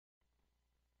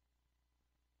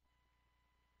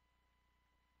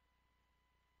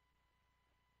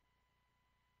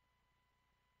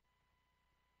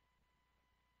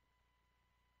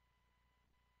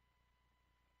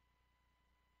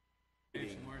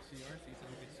RCRC, so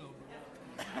don't get sober.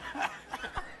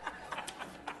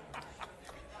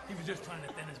 He was just trying to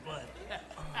thin his blood.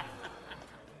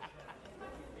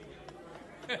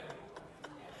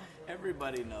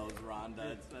 Everybody knows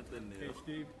Rhonda. It's nothing new. Hey,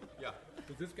 Steve. Yeah.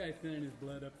 Was this guy thinning his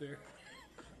blood up there?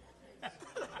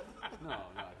 No,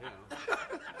 not him.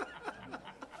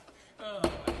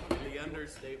 The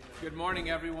understatement. Good morning,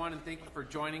 everyone, and thank you for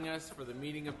joining us for the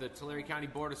meeting of the Tulare County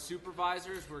Board of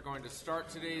Supervisors. We're going to start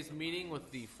today's meeting with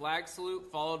the flag salute,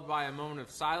 followed by a moment of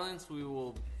silence. We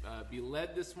will be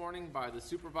led this morning by the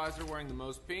supervisor wearing the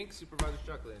most pink, Supervisor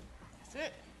Shucklin. That's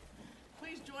it.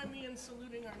 Please join me in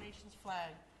saluting our nation's flag.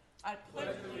 I pledge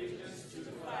allegiance to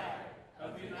the flag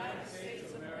of the United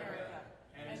States of America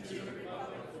and to the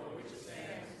republic for which it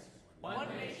stands, one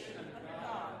nation under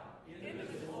God,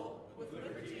 indivisible, with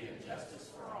liberty and justice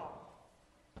for all.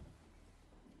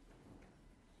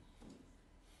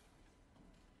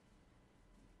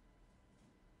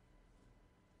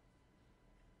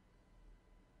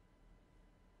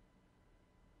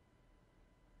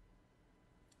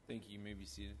 Thank you. You may be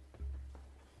seated.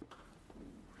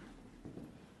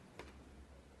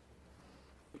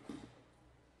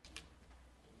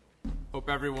 Hope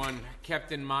everyone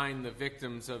kept in mind the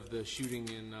victims of the shooting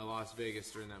in Las Vegas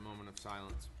during that moment of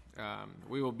silence.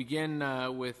 We will begin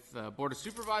with Board of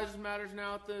Supervisors matters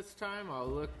now at this time. I'll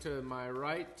look to my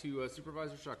right to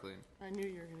Supervisor Shucklin. I knew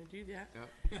you were going to do that.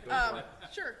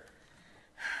 Yep. Sure.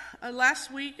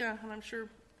 Last week, and I'm sure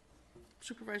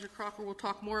Supervisor Crocker will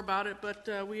talk more about it,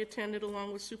 but we attended,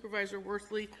 along with Supervisor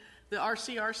Worthley, the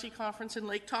RCRC conference in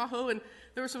Lake Tahoe, and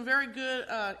there were some very good,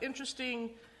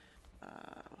 interesting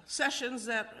sessions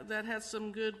that had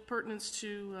some good pertinence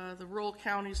to the rural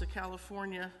counties of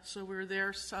California. So we were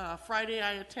there. Friday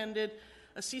I attended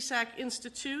a CSAC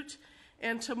Institute,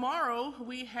 and tomorrow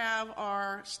we have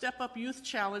our Step Up Youth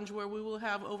Challenge, where we will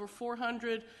have over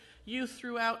 400 youth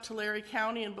throughout Tulare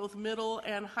County in both middle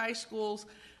and high schools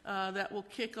that will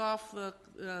kick off the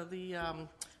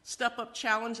Step Up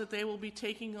Challenge that they will be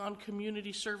taking on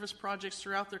community service projects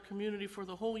throughout their community for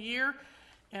the whole year.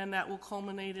 And that will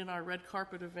culminate in our red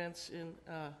carpet events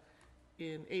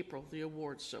in April, the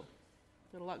awards. So,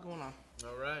 got a lot going on.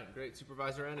 All right, great.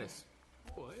 Supervisor Ennis.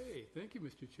 Oh, hey, thank you,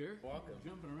 Mr. Chair. Welcome.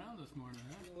 Jumping around this morning,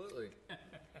 huh? Absolutely.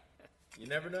 You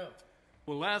never know.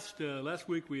 Well, last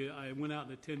week I went out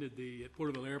and attended at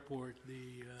Porterville Airport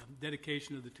the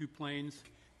dedication of the two planes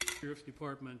the Sheriff's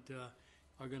Department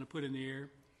are going to put in the air.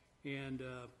 And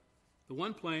the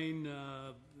one plane,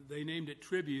 they named it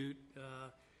Tribute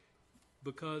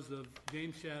because of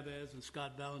James Chavez and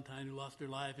Scott Valentine, who lost their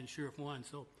life in Sheriff 1.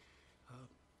 So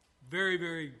very,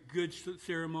 very good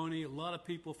ceremony. A lot of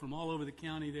people from all over the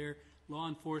county there, law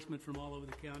enforcement from all over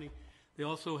the county. They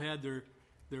also had their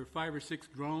 5 or 6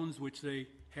 drones, which they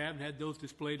have had those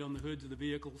displayed on the hoods of the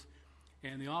vehicles.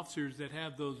 And the officers that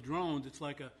have those drones, it's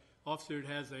like a officer that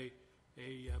has a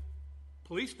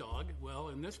police dog. Well,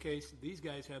 in this case, these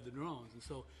guys have the drones. And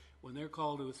so when they're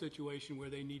called to a situation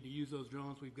where they need to use those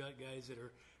drones, we've got guys that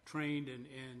are trained and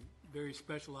very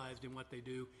specialized in what they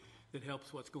do that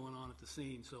helps what's going on at the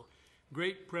scene. So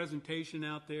great presentation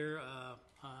out there.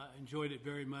 Enjoyed it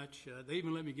very much. They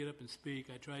even let me get up and speak.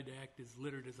 I tried to act as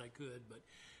literate as I could, but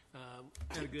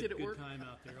had a good time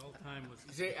out there. All the time was.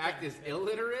 Did you say act as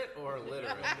illiterate or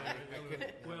literate?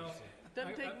 Well,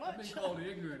 Doesn't take much. I've been called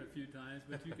ignorant a few times,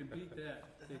 but you can beat that.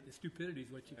 The stupidity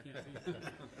is what you can't beat.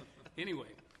 Anyway,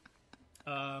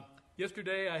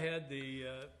 yesterday I had the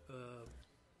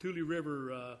Tule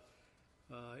River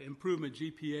Improvement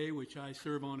GPA, which I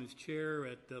serve on as chair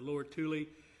at Lower Tule.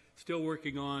 Still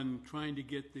working on trying to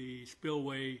get the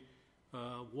spillway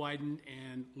widened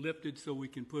and lifted so we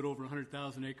can put over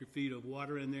 100,000 acre-feet of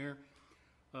water in there.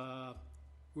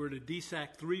 We're at a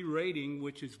DSAC 3 rating,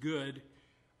 which is good.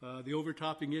 The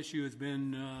overtopping issue has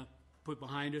been put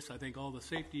behind us. I think all the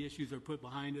safety issues are put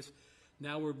behind us.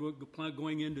 Now we're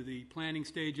going into the planning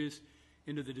stages,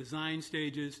 into the design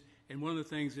stages, and one of the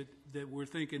things that we're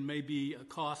thinking may be a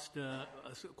cost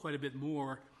quite a bit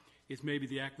more is maybe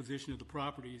the acquisition of the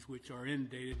properties, which are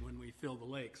inundated when we fill the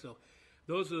lake. So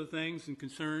those are the things and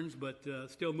concerns, but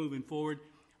still moving forward.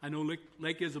 I know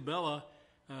Lake Isabella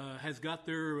has got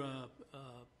their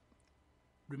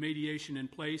remediation in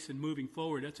place and moving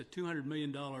forward. That's a $200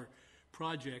 million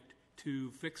project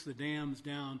to fix the dams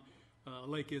down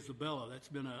Lake Isabella. That's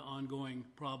been an ongoing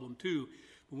problem too.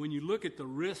 But when you look at the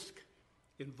risk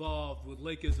involved with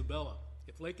Lake Isabella,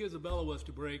 if Lake Isabella was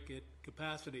to break at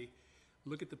capacity,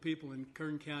 look at the people in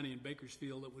Kern County and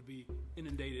Bakersfield that would be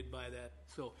inundated by that.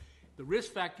 So the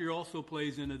risk factor also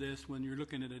plays into this when you're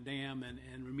looking at a dam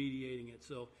and remediating it.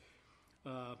 So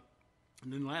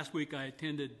And then last week I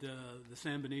attended the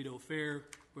San Benito Fair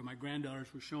where my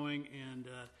granddaughters were showing, and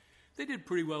they did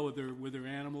pretty well with their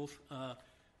animals.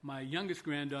 My youngest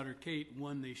granddaughter, Kate,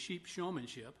 won the sheep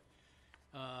showmanship,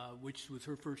 which was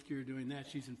her first year doing that.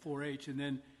 She's in 4-H. And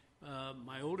then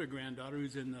my older granddaughter,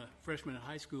 who's in the freshman in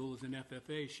high school, is in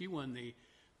FFA. She won the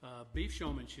beef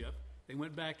showmanship. They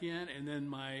went back in, and then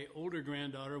my older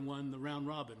granddaughter won the round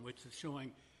robin, which is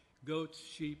showing goats,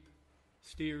 sheep,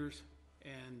 steers,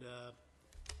 and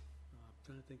I'm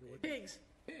trying to think of what. Pigs.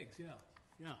 Pigs,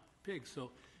 yeah, pigs.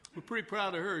 So we're pretty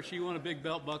proud of her. She won a big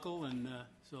belt buckle, and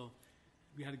so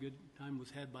we had a good time.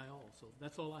 Was had by all. So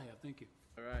that's all I have. Thank you.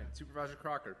 All right, Supervisor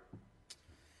Crocker.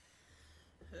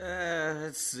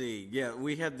 Let's see. Yeah,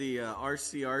 we had the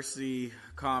RCRC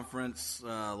conference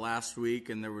last week,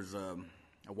 and there was a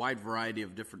wide variety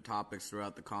of different topics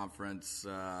throughout the conference,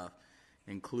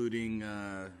 including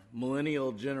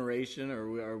millennial generation,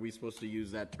 or are we supposed to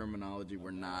use that terminology?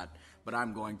 We're not, but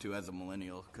I'm going to as a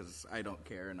millennial because I don't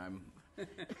care and I'm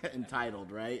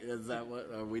entitled, right? Is that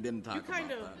what we didn't talk about?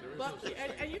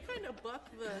 And you kind of buck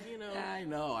the, you know. Yeah, I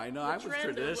know. I was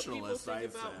trend of what people traditionalist, think I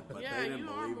about- said, but yeah, they didn't you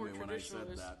are believe more me when I said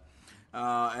traditionalist. that.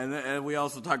 And we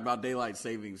also talked about daylight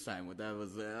savings time. That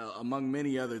was among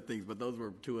many other things, but those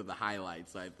were two of the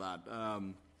highlights, I thought.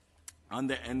 On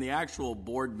the actual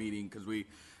board meeting, because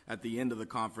at the end of the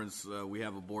conference we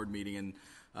have a board meeting, and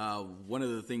one of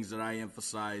the things that I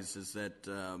emphasize is that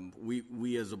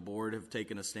we as a board have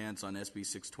taken a stance on SB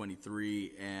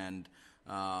 623, and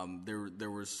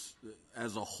there was,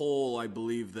 as a whole, I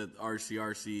believe that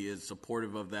RCRC is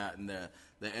supportive of that, and the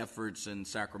efforts in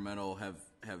Sacramento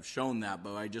have shown that.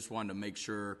 But I just wanted to make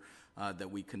sure that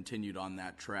we continued on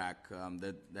that track.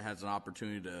 That has an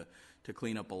opportunity to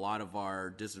clean up a lot of our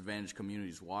disadvantaged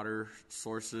communities' water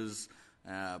sources,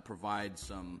 provide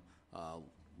some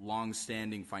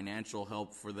long-standing financial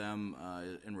help for them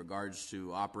in regards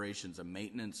to operations and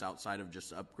maintenance outside of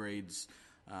just upgrades.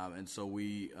 And so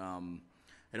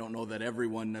I don't know that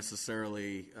everyone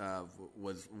necessarily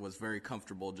was very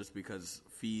comfortable, just because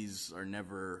fees are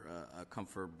never a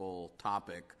comfortable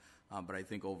topic. But I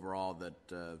think overall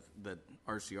that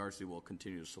RCRC will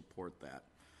continue to support that.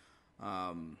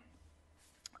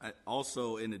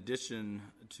 Also, in addition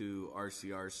to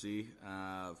RCRC,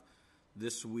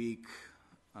 this week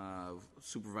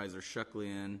Supervisor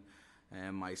Shucklian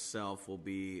and myself will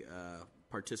be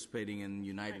participating in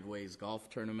United Way's golf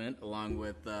tournament along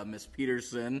with Miss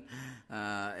Peterson,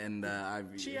 and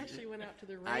She actually went out to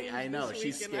the range. I know this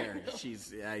she's week, and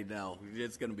scared. I know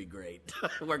it's going to be great.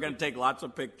 We're going to take lots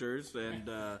of pictures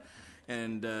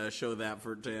and show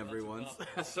that to everyone.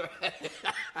 That's right.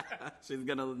 She's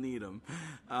going to need them.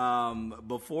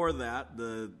 Before that,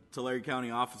 the Tulare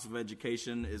County Office of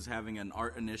Education is having an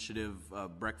art initiative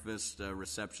breakfast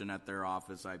reception at their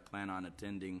office. I plan on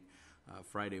attending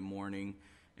Friday morning.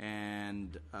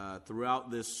 And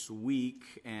throughout this week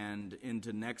and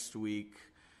into next week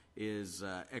is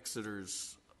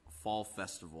Exeter's Fall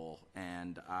Festival.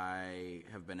 And I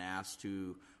have been asked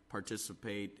to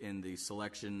participate in the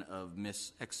selection of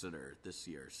Miss Exeter this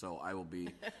year. So I will be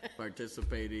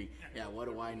participating. Yeah, what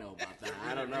do I know about that?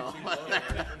 I don't know.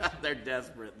 They're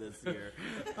desperate this year.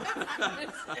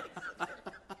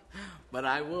 But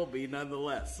I will be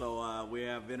nonetheless. So we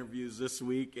have interviews this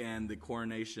week and the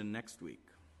coronation next week.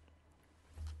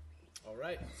 All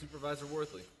right, Supervisor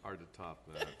Worthley. Hard to top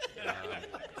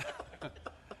that.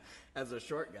 As a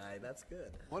short guy, that's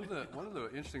good. One of the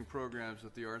interesting programs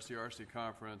at the RCRC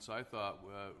conference, I thought,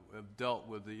 dealt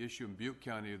with the issue in Butte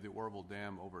County of the Orville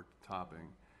Dam overtopping,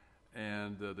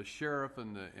 and the sheriff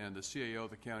and the CAO of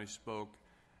the county spoke.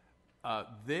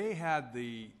 They had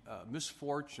the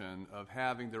misfortune of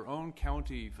having their own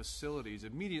county facilities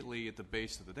immediately at the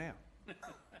base of the dam.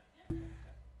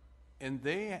 And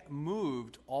they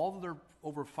moved all of their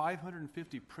over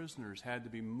 550 prisoners had to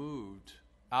be moved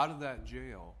out of that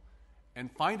jail and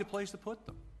find a place to put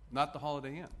them, not the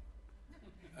Holiday Inn.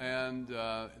 And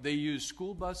they used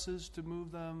school buses to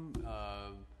move them.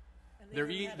 Their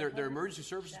emergency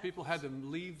services people had to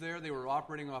leave there. They were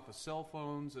operating off of cell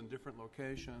phones in different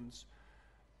locations,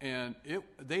 and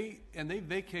they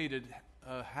vacated.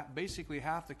 Basically,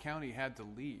 half the county had to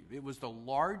leave. It was the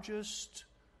largest,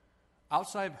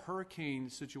 outside of hurricane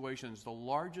situations, the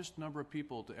largest number of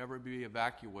people to ever be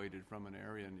evacuated from an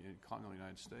area in continental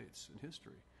United States in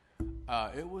history.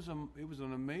 It was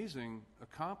an amazing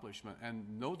accomplishment,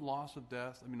 and no loss of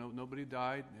death. I mean, nobody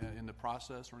died in the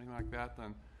process or anything like that.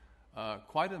 Then,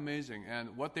 quite amazing. And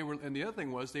the other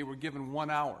thing was they were given 1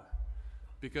 hour,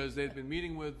 because they'd been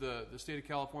meeting with the state of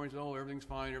California. Said, "Oh, everything's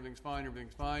fine, everything's fine,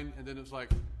 everything's fine," and then it was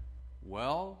like,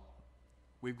 "Well,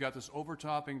 We've got this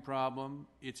overtopping problem.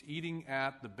 It's eating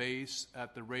at the base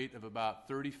at the rate of about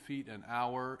 30 feet an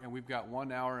hour, and we've got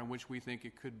 1 hour in which we think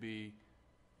it could be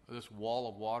this wall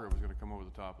of water was going to come over the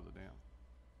top of the dam.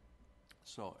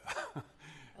 So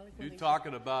you're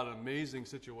talking about an amazing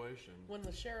situation. When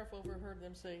the sheriff overheard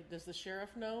them say, "Does the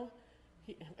sheriff know?"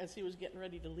 As he was getting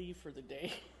ready to leave for the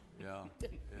day. Yeah.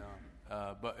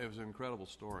 But it was an incredible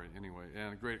story anyway,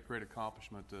 and a great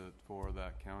accomplishment for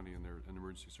that county and their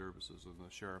emergency services and the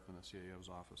sheriff and the CAO's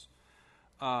office.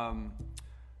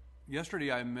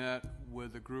 Yesterday I met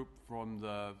with a group from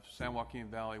the San Joaquin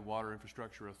Valley Water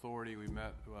Infrastructure Authority. We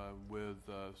met with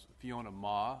Fiona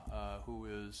Ma, who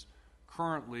is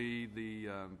currently the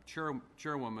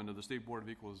chairwoman of the State Board of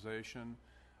Equalization,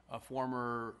 a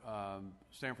former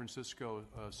San Francisco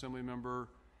Assembly member,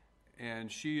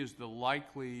 and she is the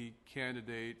likely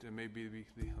candidate, and maybe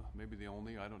the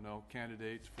only, I don't know,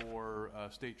 candidate for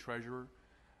state treasurer.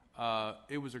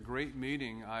 It was a great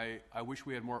meeting. I wish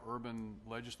we had more urban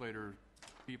legislator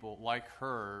people like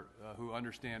her who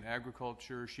understand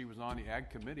agriculture. She was on the Ag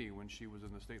Committee when she was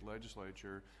in the state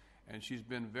legislature, and she's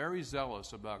been very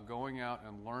zealous about going out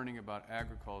and learning about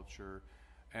agriculture.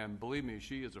 And believe me,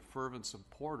 she is a fervent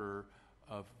supporter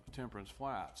of Temperance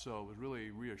Flat. So it was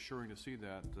really reassuring to see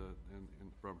that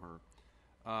from her.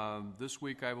 This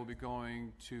week I will be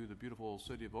going to the beautiful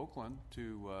city of Oakland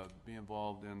to be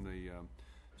involved in the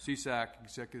CSAC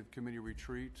Executive Committee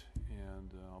retreat,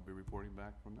 and I'll be reporting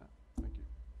back from that. Thank you.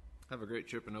 Have a great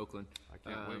trip in Oakland. I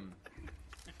can't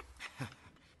wait.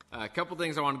 A couple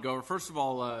things I want to go over. First of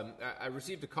all, I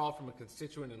received a call from a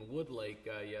constituent in Woodlake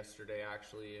yesterday,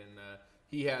 actually, and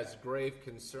he has grave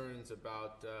concerns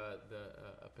about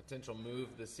a potential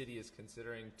move the city is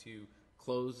considering to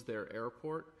close their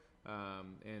airport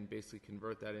and basically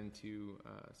convert that into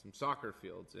some soccer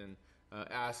fields, and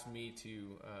asked me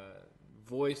to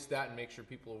voice that and make sure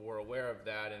people were aware of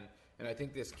that. And I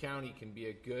think this county can be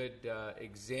a good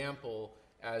example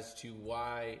as to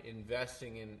why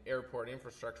investing in airport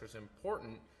infrastructure is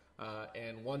important.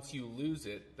 And once you lose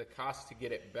it, the cost to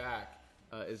get it back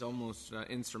is almost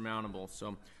insurmountable.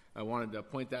 So I wanted to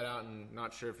point that out, and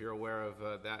not sure if you're aware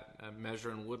of that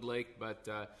measure in Woodlake, but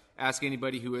ask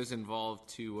anybody who is involved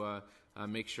to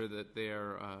make sure that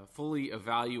they're fully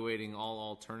evaluating all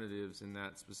alternatives in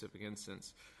that specific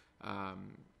instance.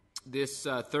 This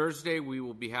Thursday, we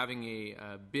will be having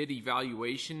a bid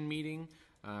evaluation meeting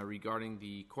regarding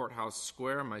the courthouse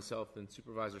square, myself and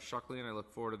Supervisor Shuckley, and I look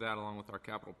forward to that along with our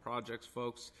capital projects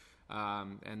folks.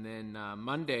 And then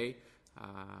Monday,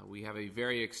 we have a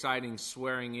very exciting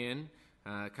swearing in,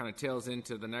 kind of tails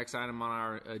into the next item on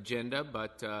our agenda,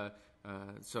 but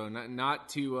so not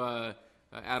to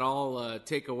at all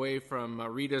take away from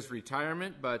Rita's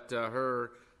retirement, but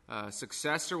her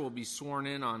successor will be sworn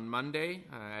in on Monday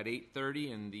at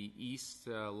 8:30 in the east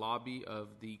lobby of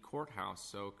the courthouse.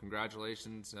 So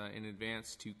congratulations in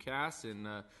advance to Cass,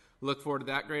 and look forward to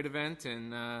that great event.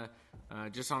 And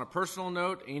just on a personal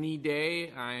note, any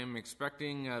day I am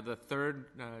expecting the third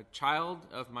child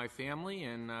of my family,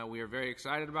 and we are very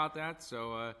excited about that.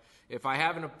 So if I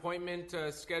have an appointment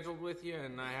scheduled with you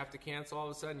and I have to cancel all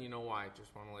of a sudden, you know why.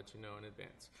 Just want to let you know in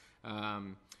advance.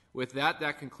 With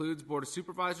that concludes Board of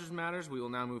Supervisors matters. We will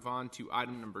now move on to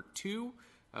item number 2,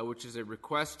 which is a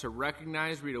request to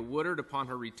recognize Rita Woodard upon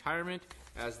her retirement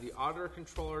as the Auditor,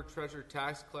 Controller, Treasurer,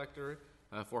 Tax Collector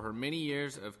for her many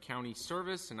years of county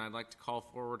service. And I'd like to call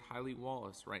forward Hailey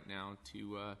Wallace right now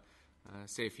to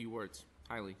say a few words.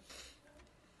 Hailey.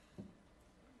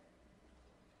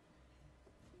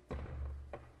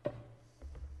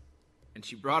 And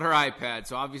she brought her iPad,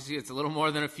 so obviously it's a little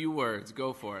more than a few words.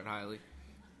 Go for it, Hailey.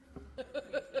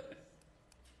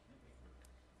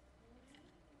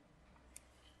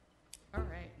 All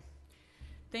right.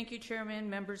 Thank you, Chairman,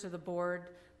 members of the board,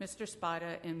 Mr.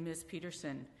 Spada, and Ms.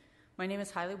 Peterson. My name is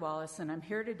Hailey Wallace, and I'm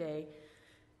here today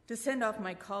to send off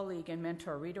my colleague and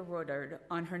mentor, Rita Woodard,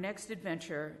 on her next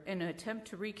adventure in an attempt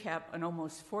to recap an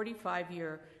almost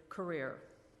 45-year career.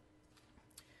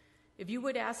 If you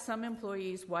would ask some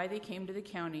employees why they came to the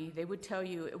county, they would tell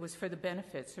you it was for the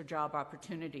benefits or job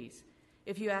opportunities.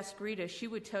 If you asked Rita, she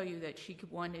would tell you that she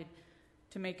wanted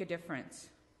to make a difference.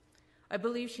 I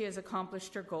believe she has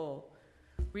accomplished her goal.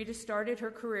 Rita started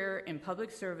her career in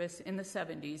public service in the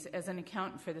 70s as an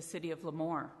accountant for the city of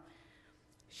Lemoore.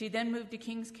 She then moved to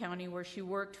Kings County, where she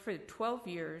worked for 12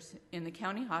 years in the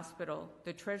county hospital,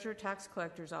 the Treasurer Tax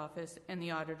Collector's Office, and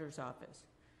the Auditor's Office.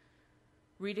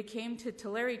 Rita came to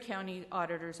Tulare County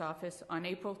Auditor's Office on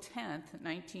April 10th,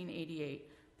 1988,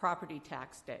 Property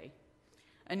Tax Day,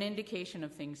 an indication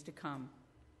of things to come.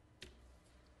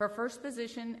 Her first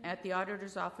position at the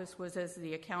auditor's office was as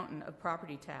the accountant of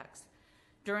property tax.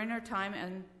 During her time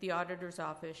in the auditor's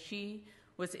office, she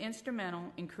was instrumental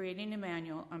in creating a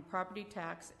manual on property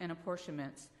tax and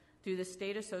apportionments through the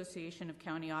State Association of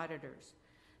County Auditors.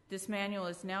 This manual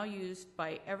is now used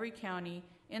by every county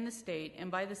in the state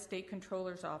and by the State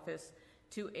Controller's Office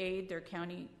to aid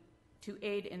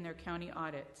in their county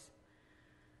audits.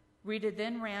 Rita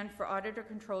then ran for Auditor,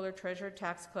 Controller, Treasurer,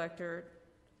 Tax Collector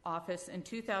office in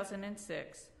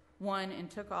 2006, won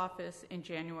and took office in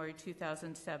January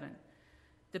 2007.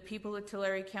 The people of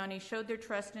Tulare County showed their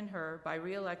trust in her by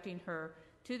re-electing her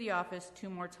to the office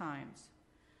 2 more times.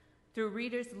 Through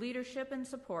Rita's leadership and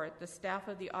support, the staff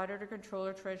of the Auditor,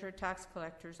 Controller, Treasurer, Tax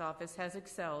Collector's Office has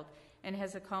excelled and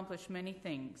has accomplished many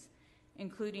things,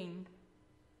 including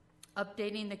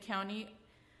updating the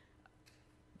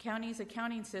county's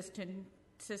accounting system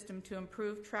to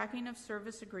improve tracking of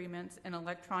service agreements and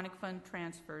electronic fund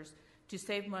transfers to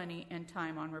save money and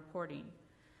time on reporting.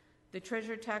 The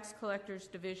Treasurer Tax Collectors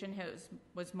Division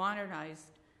was modernized,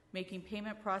 making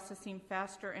payment processing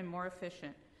faster and more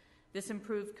efficient. This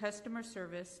improved customer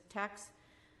service, taxpayers'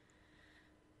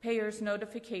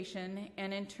 notification,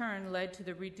 and in turn led to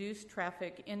the reduced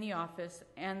traffic in the office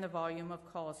and the volume of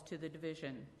calls to the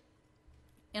division.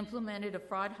 Implemented a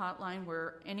fraud hotline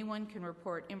where anyone can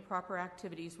report improper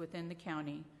activities within the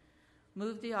county.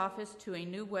 Moved the office to a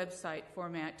new website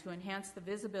format to enhance the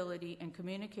visibility and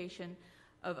communication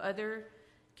of other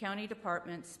county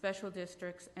departments, special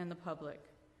districts, and the public.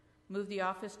 Moved the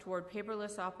office toward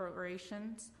paperless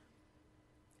operations,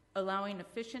 allowing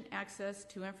efficient access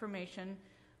to information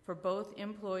for both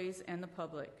employees and the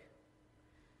public.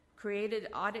 Created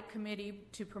audit committee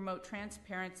to promote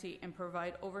transparency and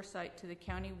provide oversight to the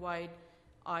county-wide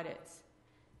audits.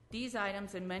 These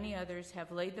items and many others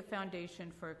have laid the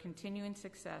foundation for a continuing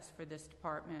success for this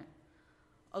department.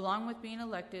 Along with being the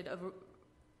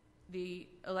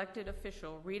elected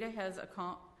official, Rita has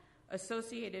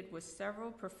associated with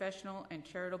several professional and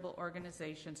charitable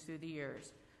organizations through the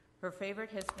years. Her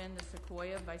favorite has been the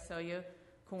Sequoia Visalia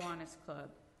Kiwanis Club.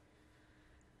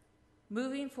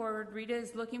 Moving forward, Rita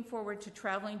is looking forward to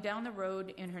traveling down the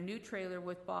road in her new trailer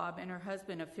with Bob and her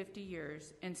husband of 50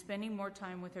 years and spending more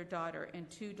time with her daughter and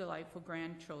 2 delightful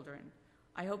grandchildren.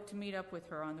 I hope to meet up with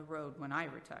her on the road when I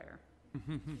retire.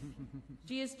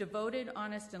 She is a devoted,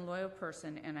 honest, and loyal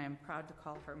person, and I am proud to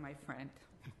call her my friend.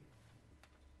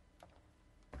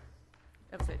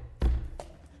 That's it.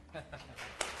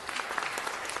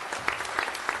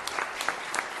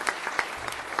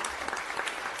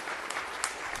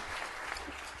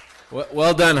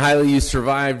 Well done, Hailey. You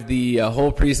survived the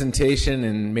whole presentation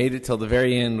and made it till the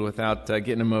very end without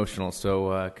getting emotional.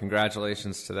 So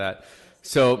congratulations to that.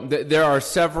 So there are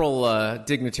several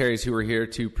dignitaries who are here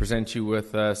to present you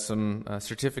with some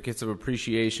certificates of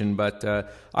appreciation, but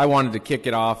I wanted to kick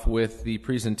it off with the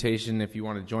presentation. If you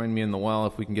want to join me in the well,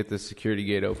 if we can get this security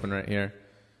gate open right here.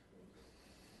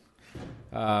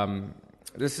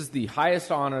 This is the highest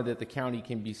honor that the county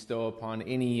can bestow upon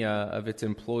any of its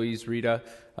employees, Rita.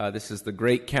 This is the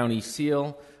Great County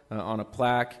Seal on a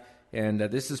plaque. And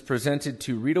this is presented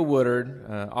to Rita Woodard,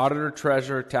 Auditor,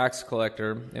 Treasurer, Tax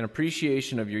Collector, in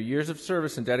appreciation of your years of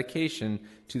service and dedication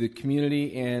to the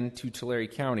community and to Tulare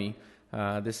County.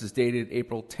 This is dated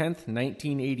April 10th,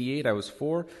 1988. I was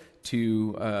 4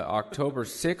 to October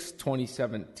 6th,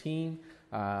 2017.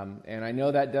 And I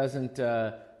know that doesn't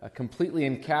completely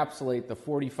encapsulate the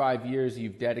 45 years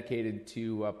you've dedicated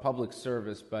to public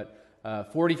service, but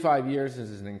 45 years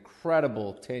is an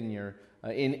incredible tenure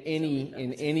in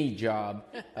any job,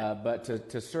 but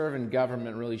to serve in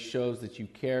government really shows that you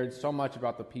cared so much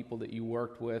about the people that you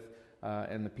worked with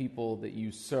and the people that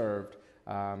you served.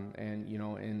 And you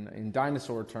know, in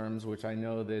dinosaur terms, which I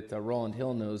know that Roland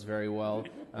Hill knows very well,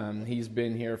 he's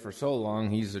been here for so long,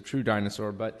 he's a true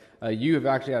dinosaur, but you have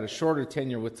actually had a shorter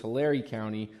tenure with Tulare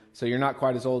County, so you're not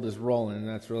quite as old as Roland, and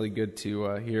that's really good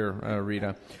to hear,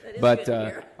 Rita. But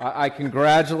I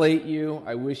congratulate you.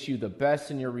 I wish you the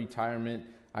best in your retirement.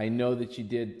 I know that you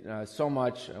did so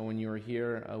much when you were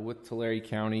here with Tulare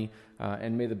County,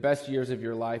 and may the best years of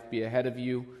your life be ahead of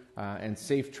you. And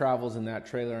safe travels in that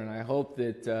trailer, and I hope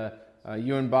that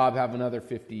you and Bob have another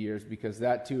 50 years, because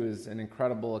that too is an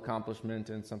incredible accomplishment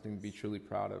and something to be truly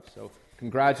proud of. So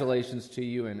congratulations to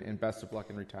you, and best of luck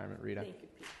in retirement, Rita. Thank you,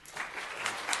 Pete.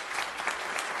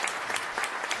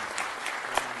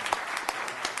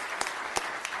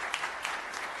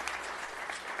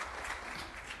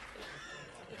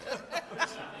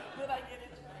 Did I get it?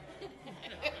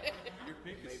 Your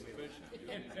pink is sufficient.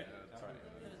 That's right.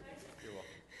 You're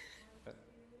welcome.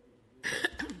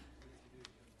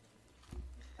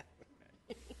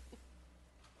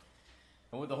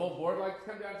 the whole board like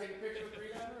to come down and take a picture with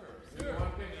Rita? Or you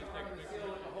want a picture of the seal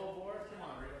with the whole board? Come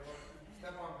on, Rita.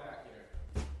 Step on back here.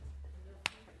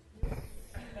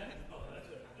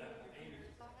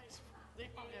 They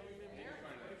probably haven't been married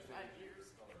for 5 years.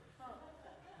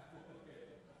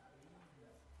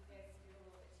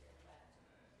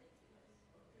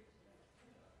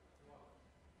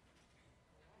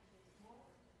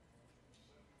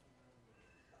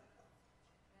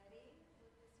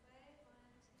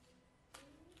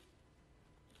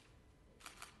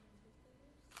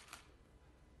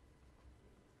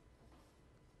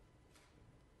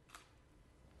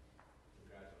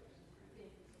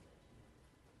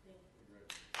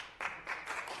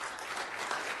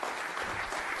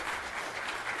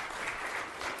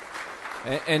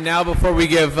 And now, before we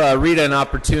give Rita an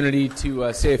opportunity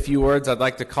to say a few words, I'd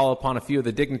like to call upon a few of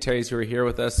the dignitaries who are here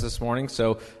with us this morning.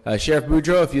 So, Sheriff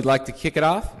Boudreaux, if you'd like to kick it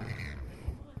off.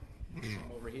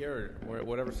 Over here, or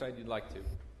whatever side you'd like to.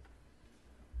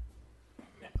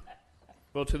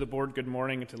 Well, to the board, good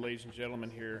morning, and to ladies and gentlemen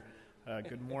here,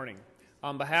 good morning.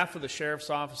 On behalf of the Sheriff's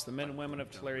Office, the men and women of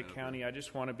Tulare County, I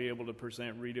just want to be able to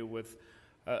present Rita with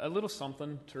a little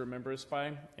something to remember us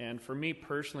by. And for me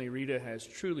personally, Rita has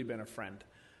truly been a friend.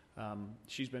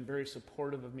 She's been very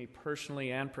supportive of me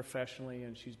personally and professionally,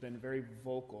 and she's been very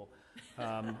vocal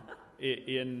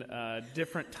in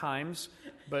different times.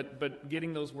 But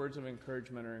getting those words of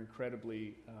encouragement are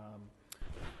incredibly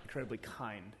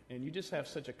kind. And you just have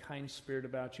such a kind spirit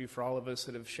about you. For all of us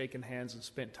that have shaken hands and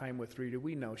spent time with Rita,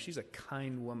 we know she's a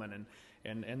kind woman,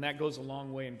 and that goes a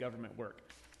long way in government work.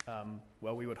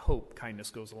 Well, we would hope kindness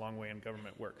goes a long way in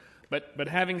government work. But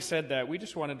having said that, we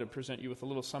just wanted to present you with a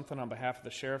little something on behalf of the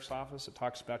Sheriff's Office. It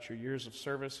talks about your years of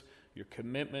service, your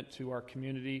commitment to our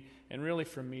community, and really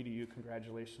from me to you,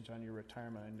 congratulations on your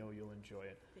retirement. I know you'll enjoy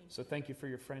it. So thank you for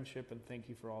your friendship, and thank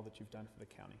you for all that you've done for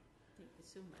the county. Thank you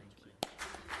so much.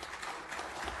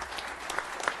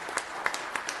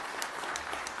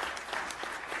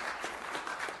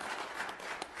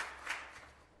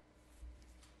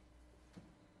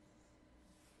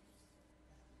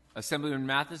 Assemblyman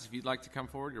Mathis, if you'd like to come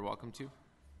forward, you're welcome to.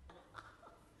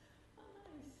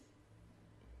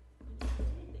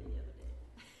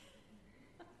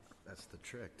 That's the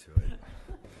trick to it.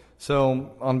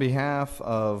 So, on behalf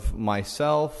of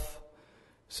myself,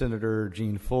 Senator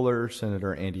Gene Fuller,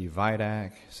 Senator Andy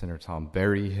Vidak, Senator Tom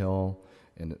Berryhill,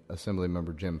 and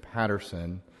Assemblymember Jim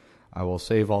Patterson, I will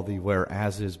save all the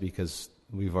whereases because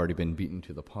we've already been beaten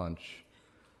to the punch.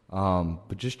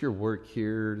 But just your work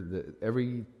here,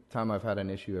 every time I've had an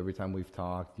issue, every time we've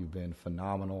talked, you've been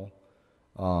phenomenal.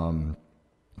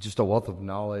 Just a wealth of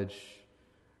knowledge.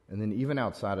 And then even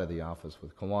outside of the office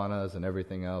with Kiwanis and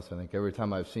everything else, I think every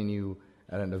time I've seen you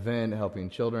at an event, helping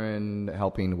children,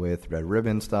 helping with Red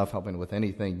Ribbon stuff, helping with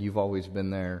anything, you've always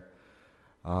been there.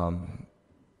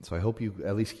 So I hope you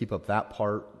at least keep up that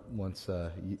part once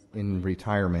in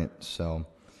retirement. So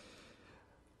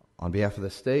on behalf of the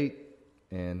state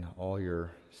and all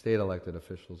your state elected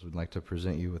officials, we'd like to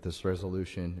present you with this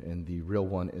resolution, and the real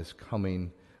one is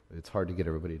coming. It's hard to get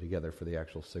everybody together for the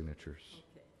actual signatures.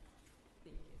 Okay.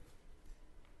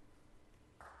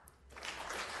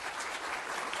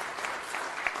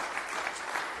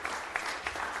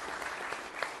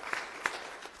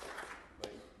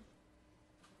 Thank you.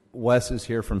 Wes is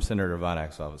here from Senator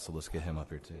Vidak's office, so let's get him up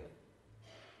here too.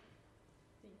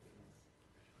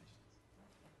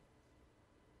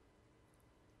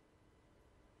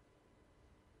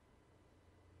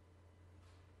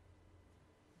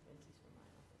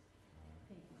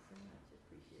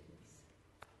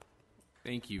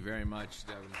 Thank you very much,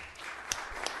 Devin.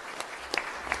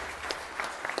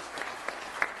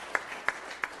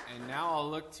 And now I'll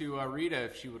look to Rita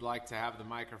if she would like to have the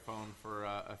microphone for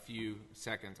a few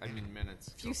seconds. I mean minutes.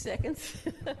 A few seconds?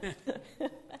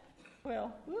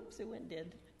 Well, whoops, it went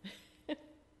dead.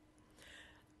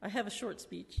 I have a short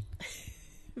speech,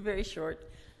 very short.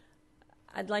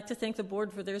 I'd like to thank the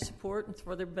board for their support and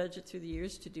for their budget through the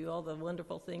years to do all the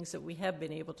wonderful things that we have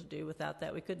been able to do. Without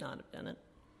that, we could not have done it.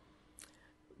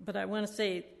 But I want to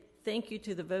say thank you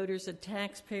to the voters and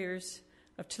taxpayers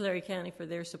of Tulare County for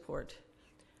their support.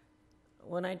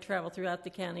 When I travel throughout the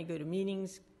county, go to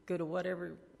meetings, go to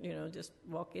whatever, just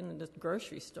walk in the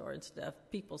grocery store and stuff,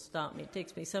 people stop me. It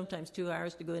takes me sometimes 2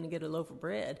 hours to go in and get a loaf of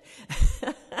bread.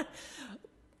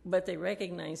 But they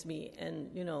recognize me, and,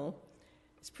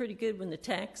 it's pretty good when the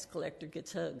tax collector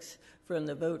gets hugs from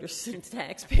the voters and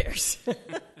taxpayers.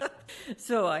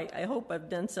 So I hope I've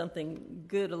done something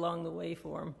good along the way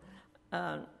for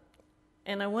them.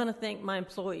 And I want to thank my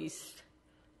employees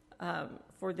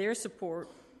for their support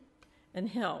and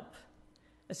help,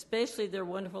 especially their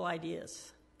wonderful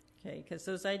ideas. okay? Because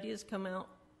those ideas come out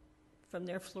from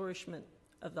their flourishment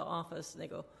of the office, and they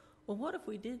go, well, what if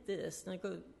we did this? And I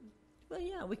go, well,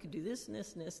 yeah, we could do this and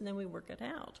this and this, and then we work it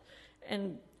out.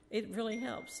 And it really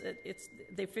helps.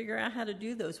 They figure out how to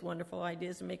do those wonderful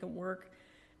ideas and make them work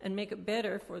and make it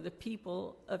better for the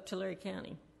people of Tulare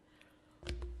County.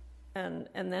 And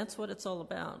that's what it's all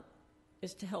about,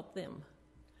 is to help them.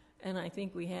 And I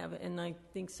think we have, and I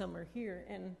think some are here.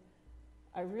 And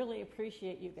I really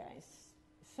appreciate you guys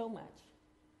so much,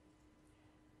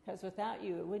 because without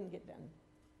you, it wouldn't get done.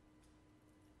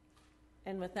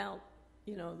 And without,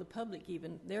 the public,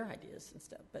 even their ideas and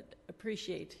stuff. But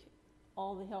appreciate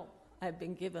all the help I've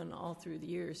been given all through the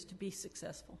years to be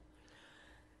successful.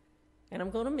 And I'm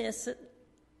going to miss it,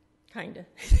 kind of.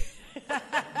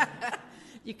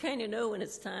 You kind of know when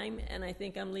it's time, and I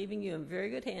think I'm leaving you in very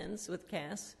good hands with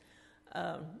Cass.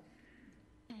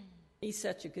 He's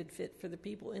such a good fit for the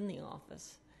people in the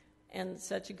office, and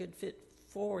such a good fit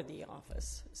for the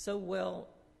office. So well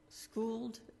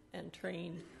schooled and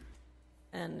trained,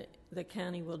 and the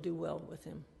county will do well with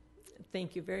him.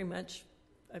 Thank you very much.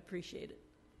 I appreciate it.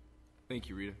 Thank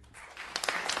you, Rita.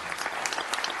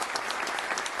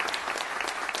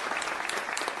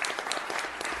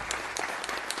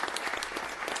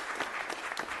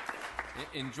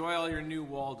 Enjoy all your new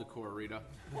wall decor, Rita.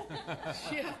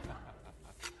 Yeah.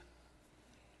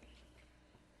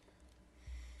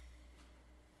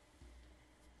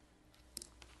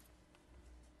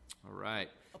 All right.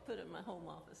 I'll put it in my home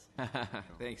office.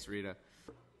 Thanks, Rita.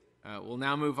 We'll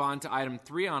now move on to item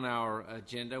 3 on our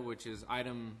agenda, which is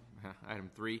item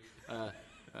 3.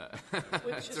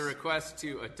 It's a request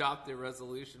to adopt a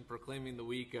resolution proclaiming the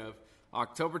week of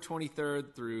October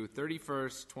 23rd through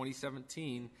 31st,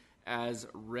 2017 as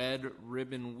Red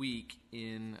Ribbon Week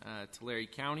in Tulare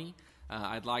County.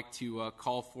 I'd like to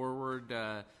call forward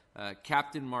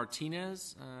Captain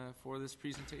Martinez for this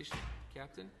presentation.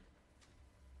 Captain?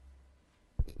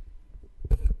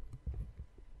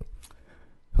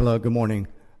 Hello, good morning.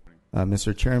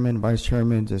 Mr. Chairman, Vice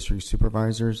Chairman, District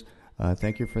Supervisors,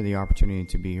 thank you for the opportunity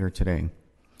to be here today.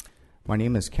 My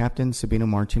name is Captain Sabino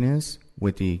Martinez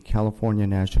with the California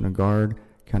National Guard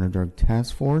Counter-Drug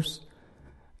Task Force,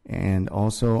 and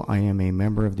also I am a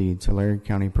member of the Tulare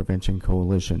County Prevention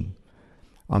Coalition.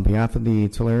 On behalf of the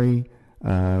Tulare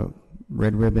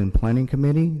Red Ribbon Planning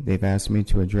Committee, they've asked me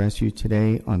to address you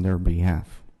today on their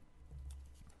behalf.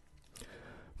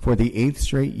 For the 8th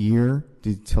straight year,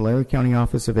 the Tulare County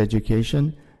Office of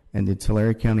Education and the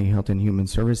Tulare County Health and Human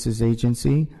Services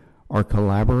Agency are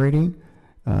collaborating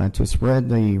to spread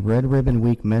the Red Ribbon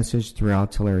Week message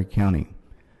throughout Tulare County.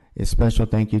 A special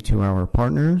thank you to our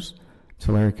partners,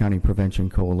 Tulare County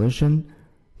Prevention Coalition,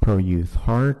 Pro Youth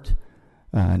Heart,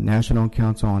 National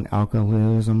Council on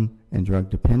Alcoholism and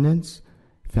Drug Dependence,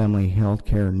 Family Health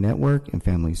Care Network and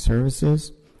Family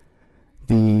Services.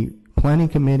 The Planning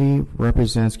Committee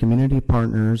represents community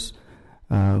partners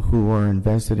who are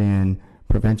invested in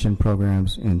prevention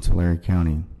programs in Tulare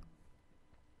County.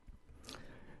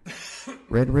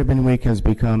 Red Ribbon Week has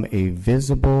become a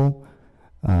visible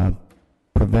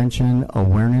prevention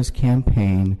awareness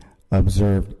campaign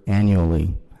observed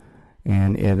annually,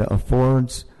 and it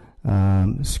affords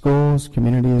schools,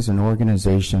 communities, and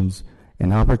organizations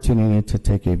an opportunity to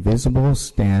take a visible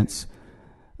stance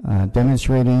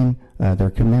demonstrating their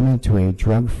commitment to a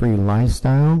drug-free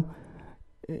lifestyle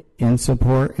in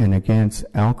support and against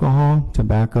alcohol,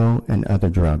 tobacco, and other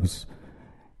drugs.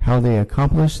 How they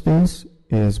accomplish this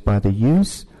is by the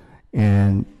use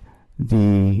and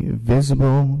the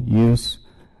visible use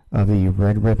of the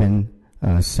red ribbon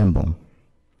symbol.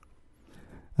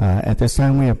 At this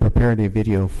time, we have prepared a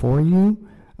video for you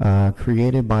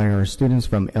created by our students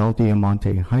from El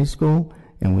Diamante High School,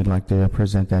 and we'd like to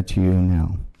present that to you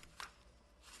now.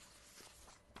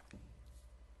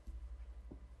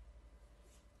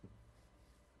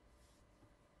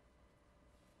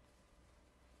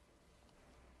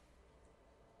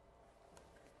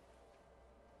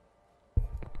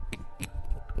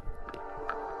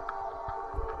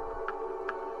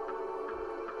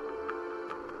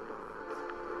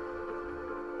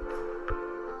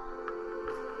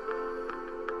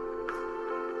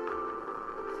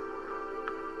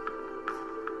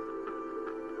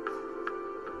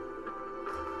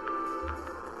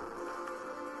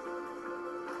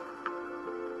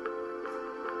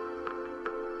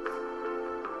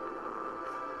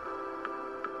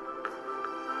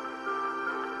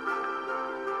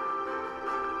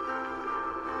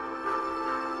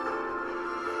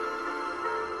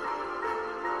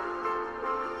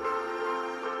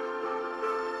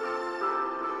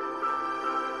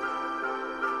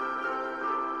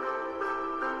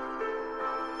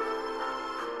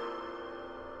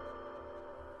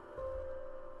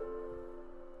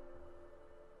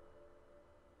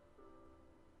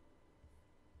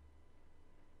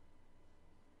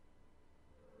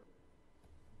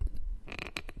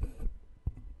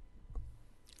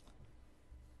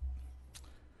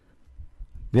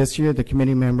 This year, the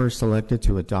committee members selected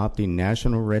to adopt the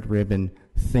National Red Ribbon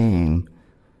theme,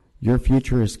 "Your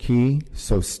Future is Key,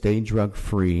 so Stay Drug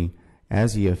Free,"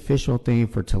 as the official theme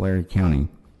for Tulare County.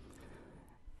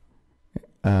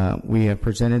 We have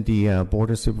presented the Board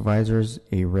of Supervisors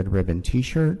a Red Ribbon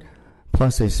t-shirt,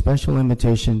 plus a special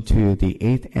invitation to the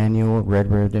 8th Annual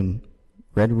Red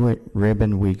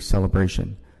Ribbon Week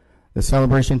celebration. The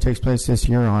celebration takes place this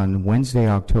year on Wednesday,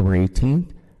 October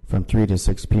 18th, from 3 to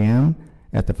 6 p.m.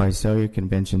 at the Visalia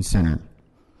Convention Center.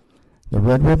 The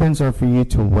red ribbons are for you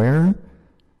to wear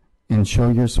and show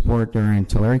your support during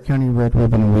Tulare County Red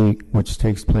Ribbon Week, which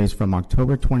takes place from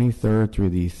October 23rd through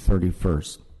the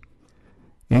 31st.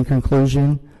 In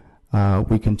conclusion,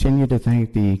 we continue to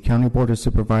thank the County Board of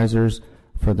Supervisors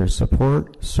for their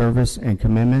support, service, and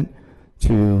commitment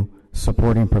to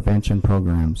supporting prevention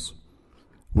programs.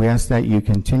 We ask that you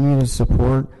continue to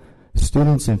support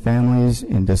students and families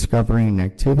in discovering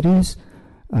activities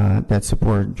that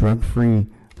support drug-free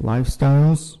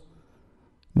lifestyles,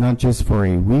 not just for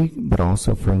a week, but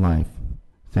also for life.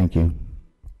 Thank you.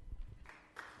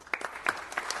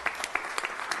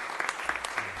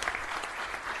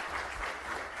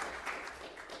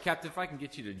 Captain, if I can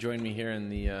get you to join me here in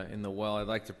the well, I'd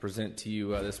like to present to you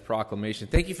this proclamation.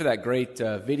 Thank you for that great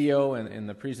video and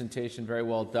the presentation. Very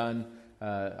well done.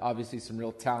 Obviously, some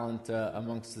real talent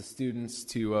amongst the students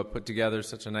to put together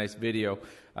such a nice video.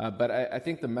 But I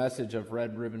think the message of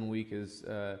Red Ribbon Week is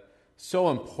so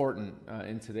important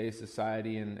in today's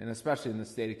society, and especially in the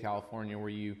state of California, where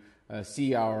you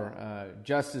see our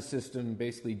justice system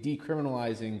basically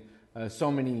decriminalizing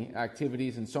so many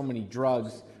activities and so many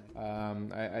drugs.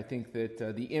 I think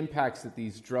that the impacts that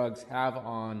these drugs have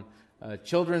on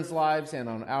children's lives and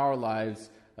on our lives,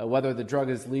 whether the drug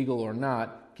is legal or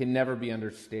not, can never be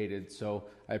understated. So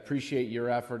I appreciate your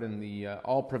effort and the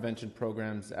all prevention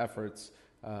programs efforts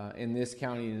in this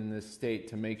county and in this state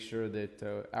to make sure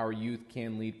that our youth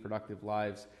can lead productive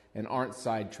lives and aren't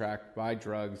sidetracked by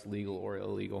drugs, legal or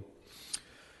illegal.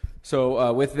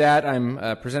 So with that, I'm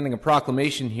presenting a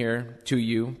proclamation here to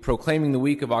you, proclaiming the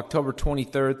week of October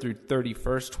 23rd through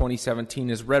 31st,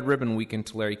 2017 as Red Ribbon Week in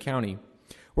Tulare County.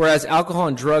 Whereas alcohol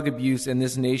and drug abuse in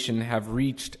this nation have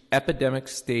reached epidemic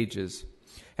stages,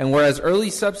 and whereas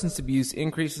early substance abuse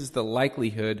increases the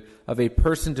likelihood of a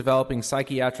person developing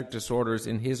psychiatric disorders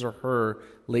in his or her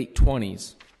late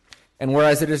 20s, and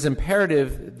whereas it is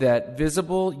imperative that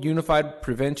visible, unified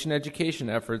prevention education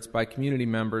efforts by community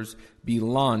members be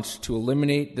launched to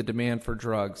eliminate the demand for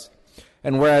drugs,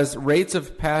 and whereas rates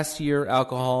of past year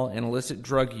alcohol and illicit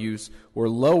drug use were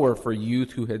lower for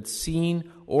youth who had seen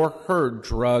or heard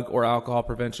drug or alcohol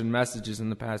prevention messages in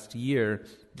the past year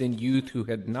than youth who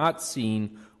had not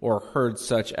seen or heard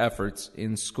such efforts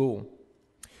in school.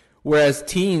 Whereas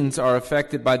teens are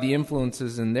affected by the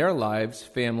influences in their lives,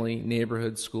 family,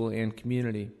 neighborhood, school, and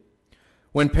community.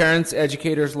 When parents,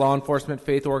 educators, law enforcement,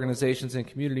 faith organizations, and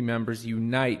community members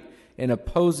unite in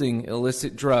opposing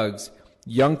illicit drugs,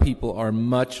 young people are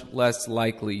much less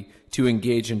likely to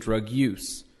engage in drug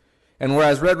use. And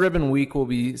whereas Red Ribbon Week will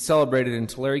be celebrated in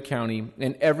Tulare County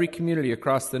and every community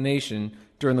across the nation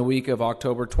during the week of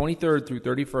October 23rd through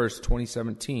 31st,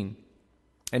 2017.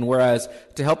 And whereas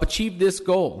to help achieve this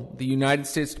goal, the United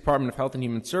States Department of Health and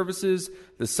Human Services,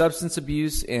 the Substance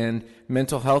Abuse and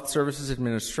Mental Health Services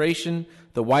Administration,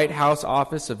 the White House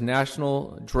Office of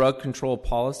National Drug Control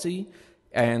Policy,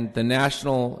 and the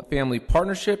National Family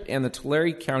Partnership and the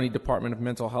Tulare County Department of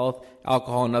Mental Health,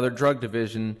 Alcohol, and Other Drug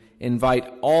Division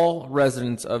invite all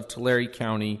residents of Tulare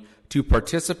County to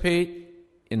participate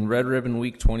in Red Ribbon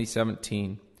Week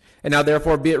 2017. And now,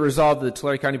 therefore, be it resolved that the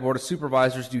Tulare County Board of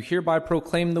Supervisors do hereby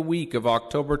proclaim the week of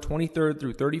October 23rd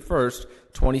through 31st,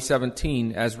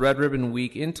 2017 as Red Ribbon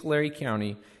Week in Tulare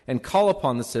County and call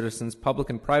upon the citizens, public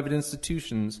and private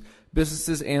institutions,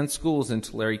 businesses, and schools in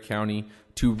Tulare County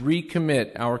to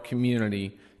recommit our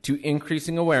community to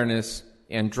increasing awareness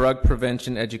and drug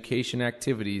prevention education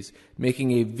activities,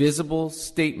 making a visible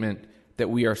statement that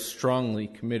we are strongly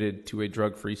committed to a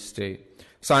drug-free state.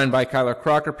 Signed by Kyler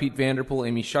Crocker, Pete Vanderpool,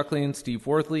 Amy Shucklian, Steve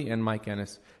Worthley, and Mike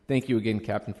Ennis. Thank you again,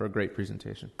 Captain, for a great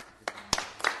presentation.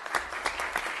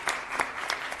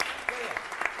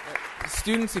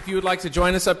 Students, if you would like to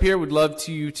join us up here, we'd love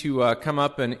you to come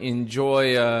up and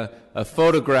enjoy a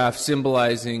photograph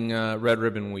symbolizing Red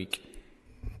Ribbon Week.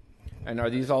 And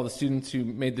are these all the students who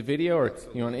made the video, or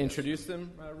you want to introduce them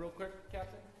real quick,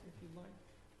 Captain, if you'd like?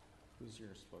 Who's your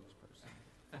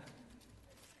spokesperson?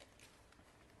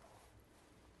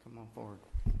 Come on forward.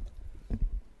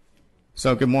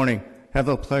 So, good morning. Have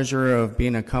the pleasure of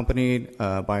being accompanied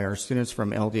by our students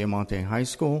from El Diamante High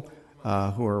School,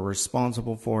 who are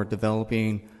responsible for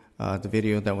developing the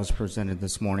video that was presented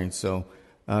this morning. So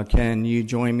can you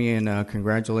join me in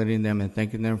congratulating them and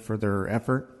thanking them for their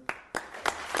effort?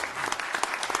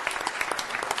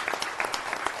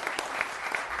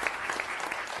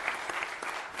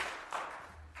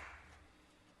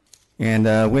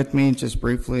 And with me, just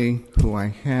briefly, who I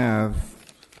have,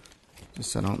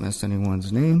 just so I don't miss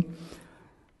anyone's name,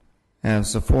 I have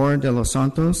Sephora de los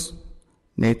Santos,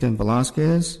 Nathan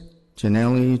Velasquez,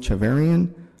 Janelle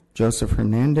Chavarian, Joseph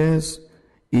Hernandez,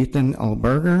 Ethan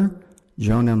Alberger,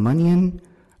 Jonah Munyon,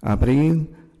 Abril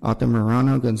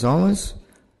Altamirano Gonzalez,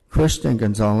 Christian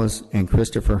Gonzalez, and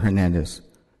Christopher Hernandez.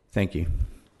 Thank you.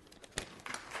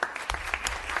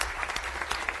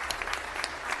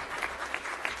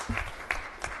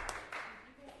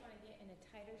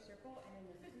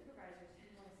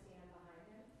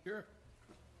 Sure.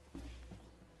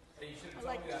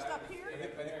 Like just up here?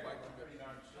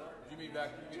 You mean back?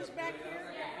 Just back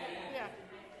here? Yeah.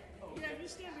 Yeah, if you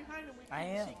stand behind him, we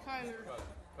can see Kyler.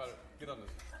 Kyler, get on this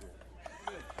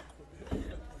stool.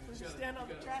 Just stand on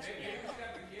the trash can.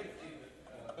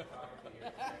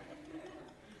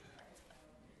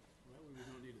 We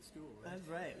don't need a stool, right? That's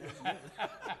right. That's good.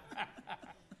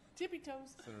 Tippy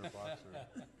toes. Senator Boxer.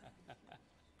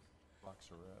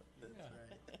 Boxerette. That's right.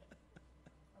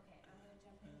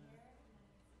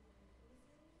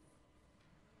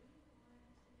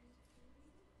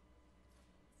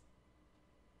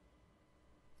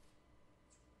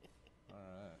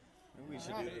 We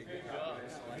should do it. Good job.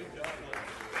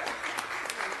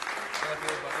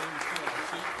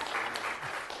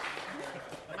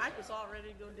 Mike was all ready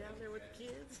to go down there with the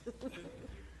kids.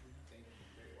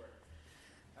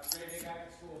 Have a great day back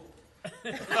to school.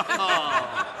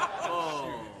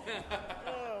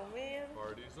 Oh, man.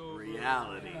 Party's over.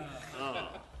 Reality. Oh.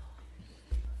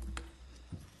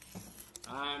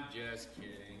 I'm just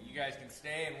kidding. You guys can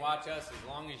stay and watch us as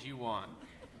long as you want.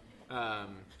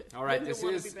 All right, Then this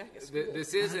you'll wanna is be back at school.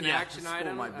 this is an Yeah, action school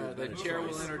item. might be a The better chair will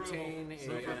choice. entertain a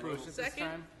motion this Second.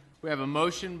 time. We have a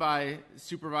motion by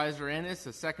Supervisor Ennis,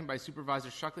 a second by Supervisor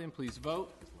Shuckling. Please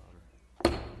vote.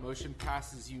 Motion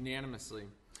passes unanimously.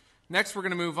 Next, we're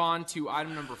going to move on to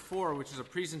item number 4, which is a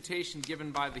presentation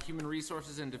given by the Human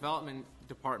Resources and Development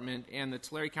Department and the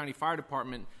Tulare County Fire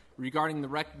Department regarding the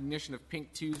recognition of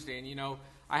Pink Tuesday. And, you know,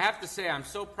 I have to say I'm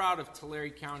so proud of Tulare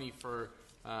County for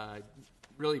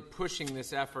really pushing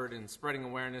this effort and spreading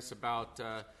awareness about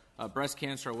Breast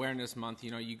Cancer Awareness Month. You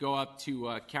know, you go up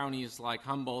to counties like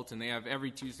Humboldt and they have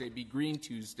every Tuesday be Green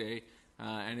Tuesday,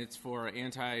 and it's for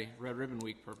anti-Red Ribbon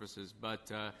Week purposes.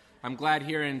 But I'm glad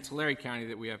here in Tulare County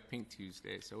that we have Pink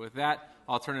Tuesday. So with that,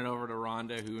 I'll turn it over to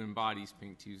Rhonda, who embodies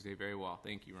Pink Tuesday very well.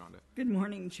 Thank you, Rhonda. Good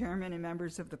morning, Chairman and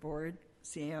members of the board,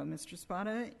 CAO Mr.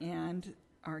 Spada, and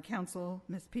our council,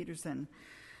 Ms. Peterson.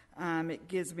 It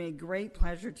gives me great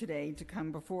pleasure today to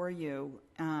come before you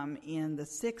in the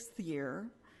 6th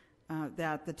year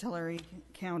that the Tulare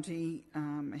County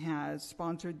has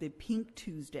sponsored the Pink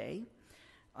Tuesday.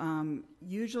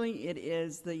 Usually it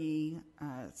is the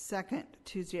second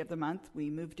Tuesday of the month. We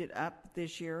moved it up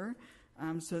this year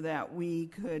so that we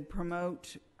could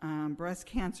promote breast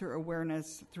cancer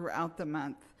awareness throughout the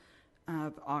month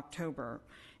of October.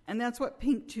 And that's what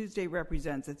Pink Tuesday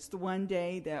represents. It's the one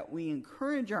day that we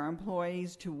encourage our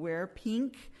employees to wear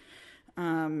pink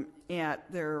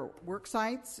at their work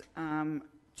sites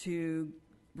to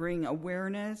bring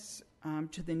awareness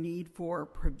to the need for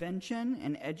prevention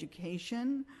and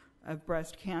education of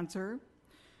breast cancer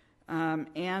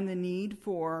and the need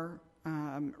for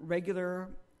regular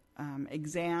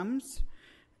exams.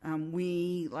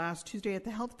 We, last Tuesday at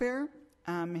the health fair,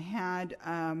 had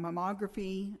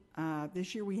mammography.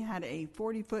 This year we had a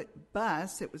 40-foot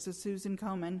bus. It was a Susan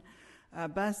Komen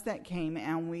bus that came,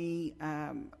 and we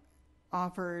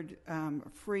offered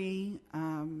free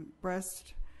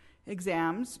breast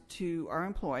exams to our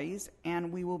employees,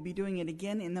 and we will be doing it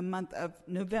again in the month of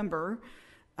November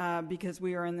because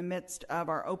we are in the midst of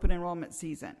our open enrollment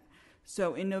season.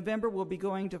 So in November, we'll be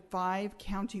going to 5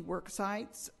 county work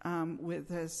sites with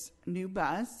this new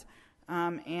bus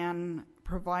and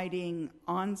providing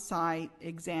on-site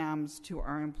exams to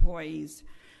our employees.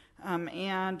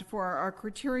 And for our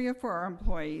criteria for our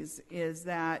employees is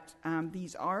that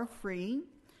these are free.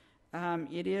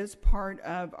 It is part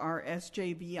of our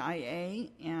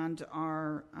SJBIA and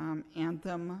our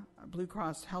Anthem Blue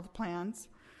Cross health plans.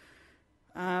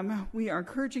 We are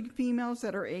encouraging females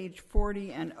that are age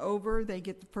 40 and over. They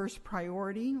get the first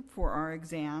priority for our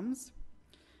exams.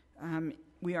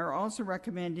 We are also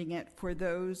recommending it for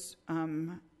those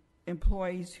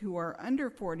employees who are under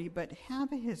 40 but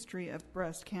have a history of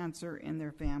breast cancer in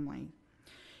their family.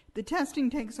 The testing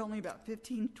takes only about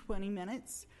 15-20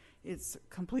 minutes. It's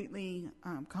completely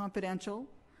confidential.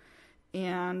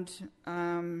 And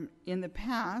in the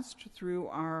past, through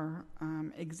our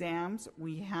exams,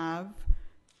 we have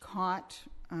caught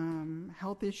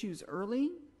health issues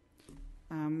early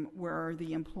where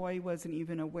the employee wasn't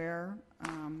even aware,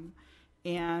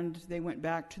 and they went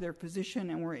back to their physician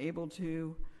and were able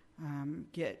to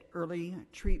get early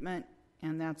treatment,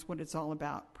 and that's what it's all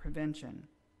about, prevention.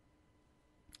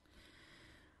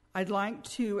 I'd like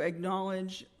to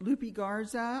acknowledge Lupe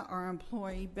Garza, our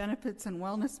employee benefits and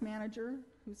wellness manager,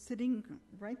 who's sitting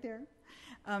right there,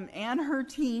 and her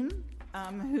team,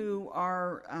 who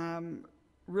are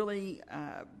really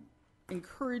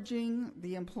encouraging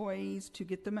the employees to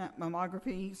get the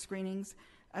mammography screenings,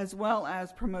 as well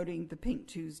as promoting the Pink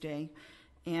Tuesday.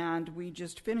 And we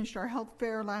just finished our health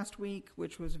fair last week,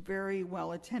 which was very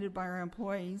well attended by our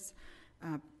employees.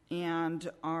 And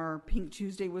our Pink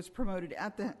Tuesday was promoted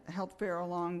at the health fair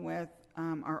along with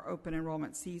our open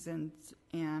enrollment seasons.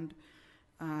 And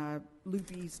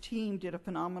Lupe's team did a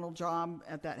phenomenal job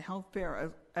at that health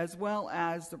fair, as well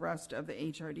as the rest of the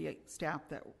HRD staff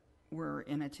that were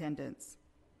in attendance.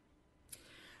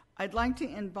 I'd like to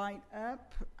invite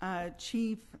up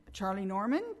Chief Charlie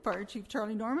Norman, Fire Chief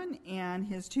Charlie Norman, and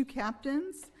his two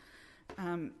captains,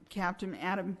 Captain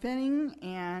Adam Fenning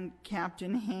and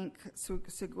Captain Hank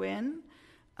Seguin,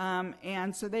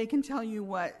 and so they can tell you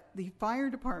what the fire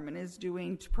department is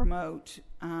doing to promote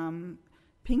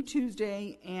Pink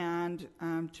Tuesday and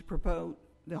to promote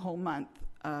the whole month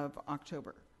of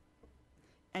October.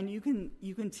 And you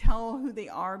can tell who they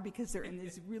are because they're in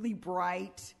these really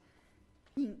bright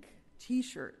pink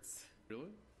T-shirts. Really?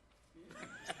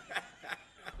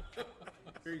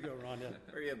 Here you go, Rhonda.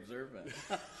 Very observant.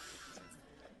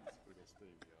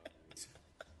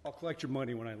 I'll collect your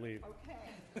money when I leave.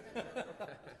 Okay.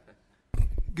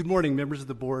 Good morning, members of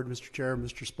the board, Mr. Chair,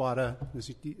 Mr. Spada,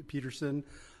 Ms. Peterson.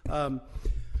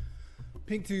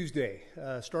 Pink Tuesday.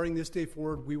 Starting this day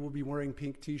forward, we will be wearing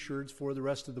pink T-shirts for the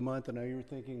rest of the month. I know you're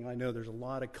thinking, I know there's a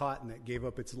lot of cotton that gave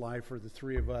up its life for the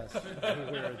three of us to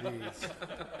wear these.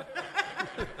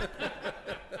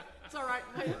 It's all right.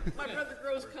 My brother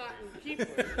grows cotton. Keep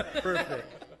it.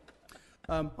 Perfect.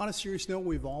 On a serious note,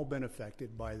 we've all been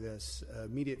affected by this.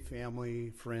 Immediate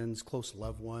family, friends, close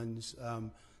loved ones.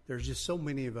 There's just so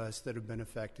many of us that have been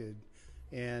affected.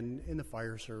 And in the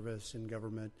fire service and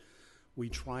government, we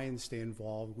try and stay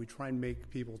involved. We try and make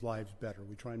people's lives better.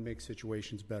 We try and make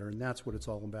situations better, and that's what it's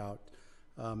all about.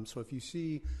 So if you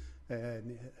see a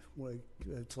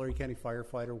Tulare County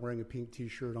firefighter wearing a pink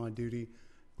T-shirt on duty,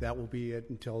 that will be it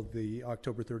until the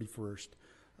October 31st.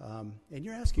 And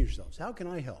you're asking yourselves, how can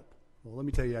I help? Well, let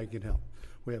me tell you how you can help.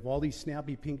 We have all these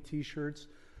snappy pink T-shirts.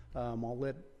 I'll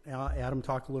let Adam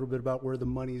talk a little bit about where the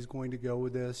money is going to go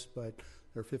with this, but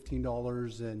they're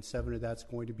 $15, and $7 of that's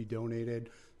going to be donated.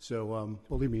 So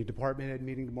believe me, department head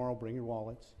meeting tomorrow, bring your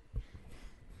wallets.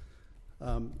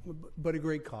 But a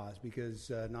great cause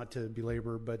because, not to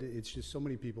belabor, but it's just so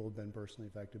many people have been personally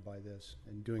affected by this,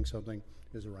 and doing something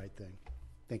is the right thing.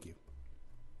 Thank you.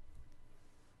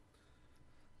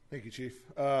 Thank you, Chief.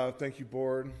 Thank you,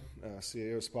 Board,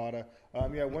 CAO Spada.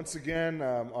 Once again,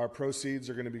 our proceeds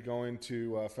are going to be going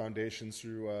to foundations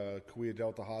through Kauai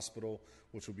Delta Hospital,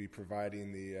 which will be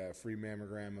providing the free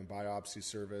mammogram and biopsy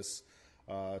service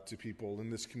to people in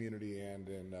this community and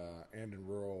in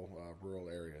rural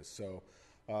areas. So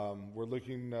we're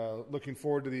looking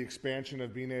forward to the expansion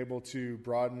of being able to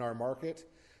broaden our market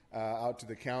out to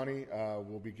the county.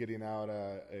 We'll be getting out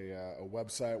a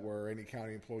website where any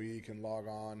county employee can log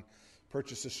on,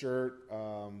 purchase a shirt.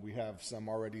 We have some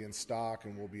already in stock,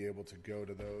 and we'll be able to go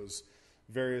to those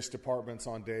various departments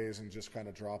on days and just kind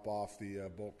of drop off the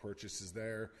bulk purchases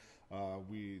there.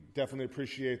 We definitely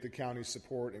appreciate the county's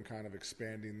support in kind of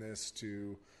expanding this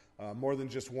to more than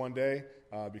just one day,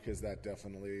 because that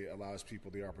definitely allows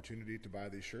people the opportunity to buy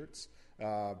these shirts.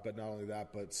 But not only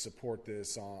that, but support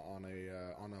this on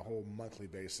a whole monthly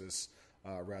basis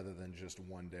rather than just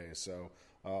one day. So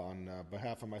on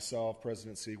behalf of myself,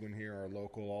 President Seguin here, our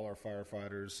local, all our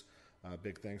firefighters,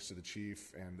 big thanks to the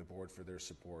chief and the board for their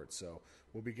support. So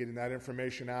we'll be getting that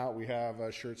information out. We have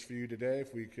shirts for you today.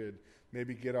 If we could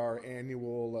maybe get our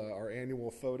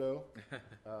annual photo.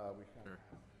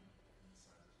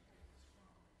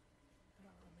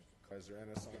 Kaiser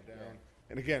Ennis on down.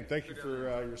 And again, thank you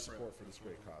for your support for this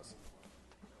great cause.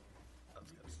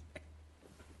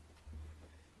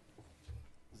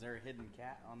 Is there a hidden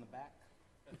cat on the back?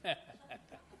 That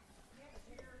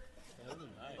was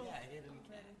nice. Yeah, hidden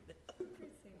cat.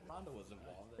 Rhonda was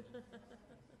involved.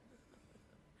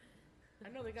 I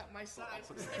know they got my size.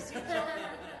 That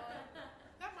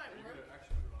might work.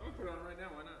 I'm going to put it on right now.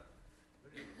 Why not?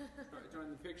 Join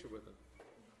the picture with them.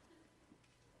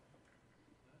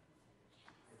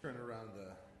 Turn around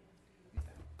the.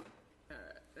 All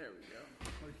right, there we go.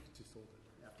 Or you could just hold it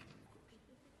after me, of course.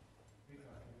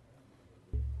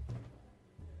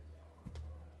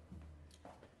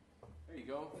 There you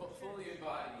go. Fully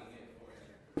embodying it for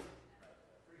you.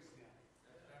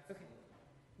 Okay.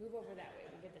 Move over that way.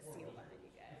 We get the seal behind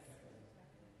you guys.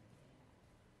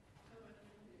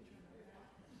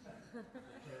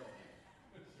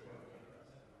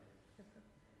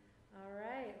 All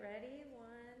right, ready? 1,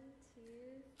 2,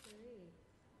 3.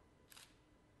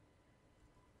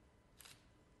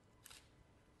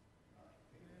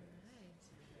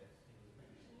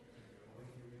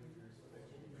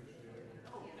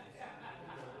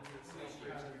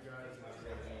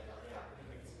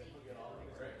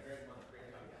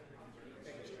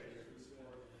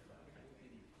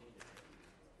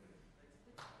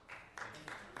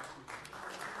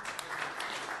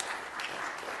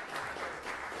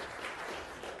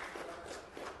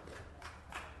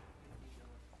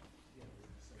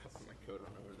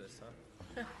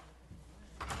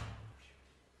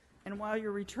 And while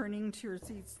you're returning to your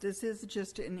seats, this is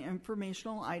just an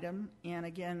informational item. And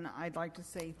again, I'd like to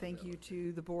say thank you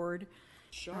to the board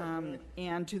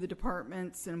and to the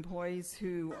departments and employees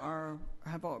who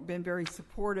have been very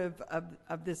supportive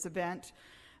of this event.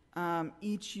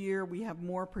 Each year we have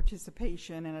more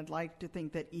participation, and I'd like to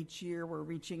think that each year we're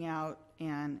reaching out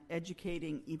and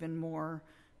educating even more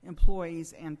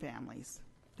employees and families.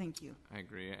 Thank you. I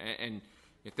agree. And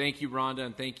thank you, Rhonda,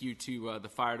 and thank you to the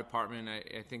fire department.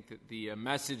 I think that the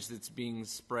message that's being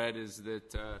spread is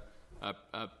that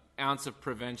an ounce of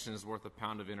prevention is worth a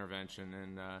pound of intervention.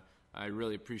 And I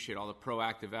really appreciate all the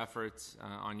proactive efforts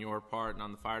on your part and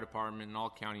on the fire department and all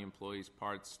county employees'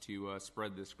 parts to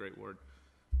spread this great word.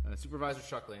 Supervisor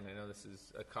Shuckley, I know this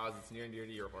is a cause that's near and dear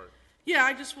to your heart. Yeah,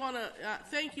 I just want to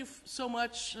thank you so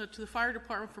much to the fire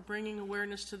department for bringing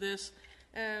awareness to this,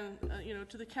 and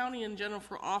to the county in general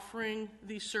for offering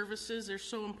these services. They're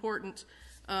so important.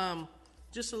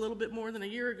 Just a little bit more than a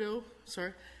year ago,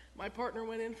 my partner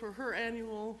went in for her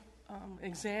annual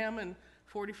exam, and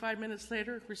 45 minutes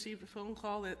later received a phone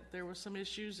call that there was some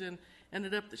issues, and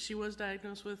ended up that she was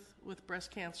diagnosed with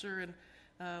breast cancer,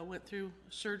 and went through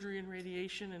surgery and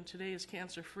radiation, and today is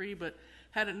cancer-free. But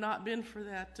had it not been for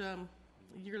that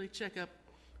yearly checkup,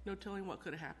 no telling what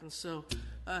could have happened. So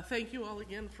thank you all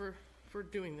again for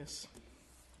doing this.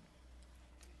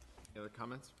 Any other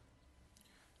comments?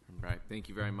 All right, thank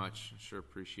you very much. Sure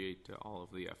appreciate all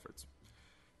of the efforts.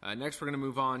 Next, we're going to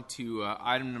move on to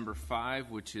item number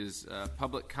 5, which is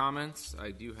public comments.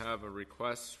 I do have a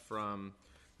request from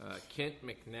Kent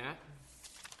McNatt.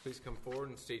 Please come forward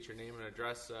and state your name and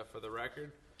address for the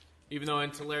record. Even though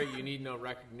in Tulare you need no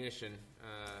recognition,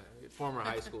 former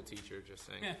high school teacher, just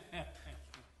saying.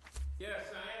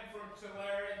 Yes, I am from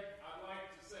Tulare. I'd like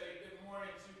to say good morning,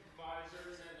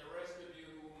 supervisors, and the rest of you,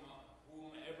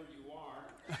 whomever you are.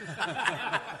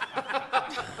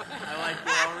 I like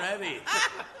you already.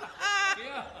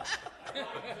 Yeah. I'd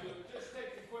like to just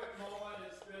take a quick moment.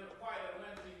 It's been quite a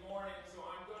lengthy morning, so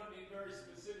I'm going to be very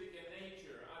specific in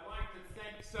nature. I'd like to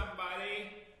thank somebody,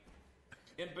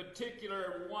 in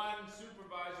particular one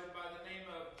supervisor by the name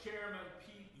of Chairman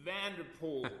Pete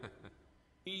Vanderpool.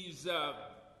 He's a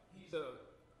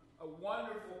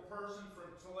wonderful person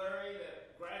from Tulare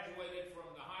that graduated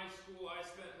from the high school. I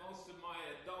spent most of my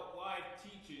adult life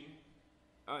teaching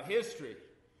history.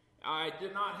 I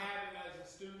did not have him as a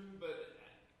student, but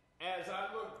as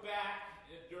I look back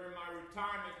during my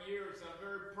retirement years, I'm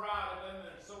very proud of him,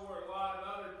 and so are a lot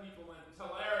of other people in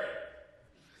Tulare.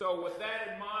 So with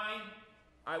that in mind,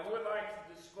 I would like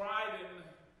to describe him.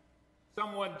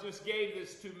 Someone just gave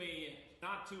this to me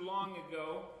not too long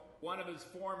ago, one of his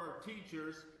former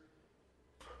teachers.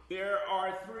 There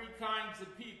are 3 kinds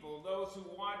of people: those who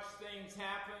watch things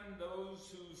happen,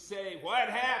 those who say, "What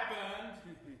happened?"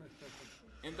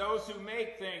 and those who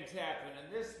make things happen.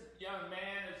 And this young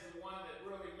man is the one that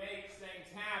really makes things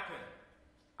happen.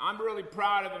 I'm really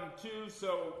proud of him too,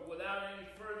 so without any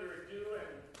further ado, and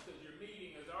because your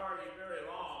meeting is already very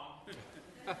long,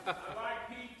 I'd like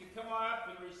Pete to come up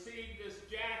and receive this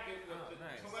jacket with the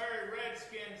Tulare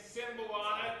Redskins symbol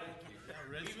on it.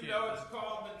 Even though it's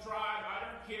called the Tribe, I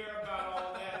don't care about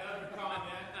all that other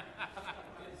comment.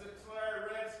 It's a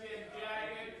Tulare Redskin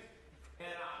jacket,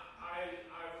 and I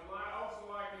would also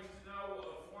like you to know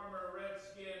a former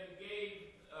Redskin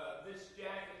gave this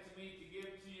jacket to me to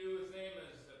give to you. His name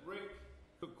is Rick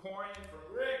Kukorian from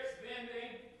Rick's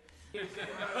Vending. He said,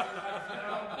 and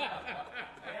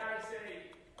I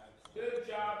say, good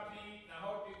job, Pete, and I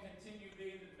hope you continue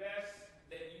being the best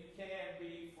that you can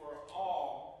be for all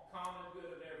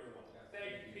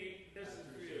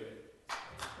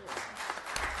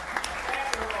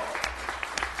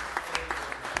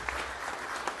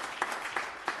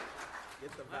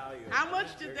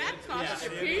much did that cost you,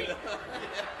 Pete?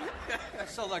 That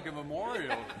sounds like a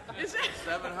memorial. Is it?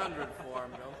 700 for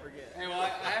him, don't forget. Hey, well,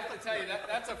 I have to tell you,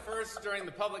 that's a first during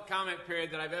the public comment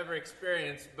period that I've ever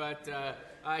experienced, but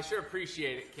I sure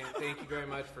appreciate it, Kent. Thank you very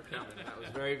much for coming. That was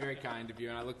very, very kind of you,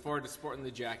 and I look forward to sporting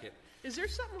the jacket. Is there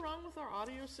something wrong with our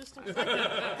audio system? I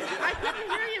couldn't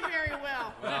hear you very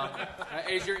well. Well,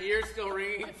 is your ear still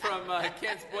ringing from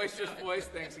Kent's boisterous voice?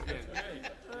 Thanks again.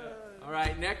 All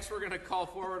right, next we're going to call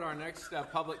forward our next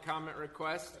public comment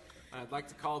request. I'd like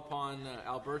to call upon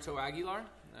Alberto Aguilar.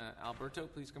 Alberto,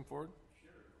 please come forward.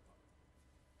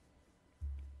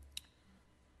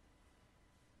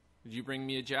 Did you bring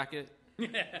me a jacket?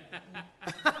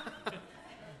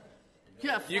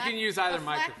 Yeah, you can use either a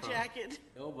flak microphone. jacket.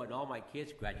 No, but all my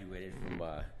kids graduated from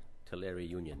Tulare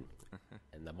Union,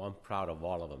 and I'm proud of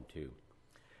all of them too.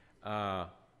 I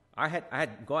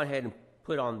had gone ahead and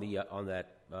put on the on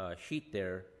that sheet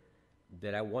there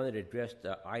that I wanted to address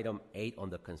the item 8 on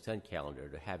the consent calendar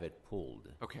to have it pulled.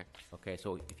 Okay. Okay.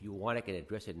 So if you want, I can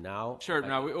address it now. Sure.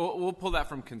 No, we'll pull that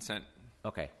from consent.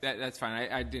 Okay. That's fine. I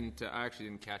actually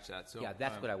didn't catch that. So yeah,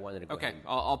 that's what I wanted to go Okay, ahead and-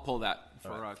 I'll pull that for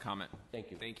All right. comment.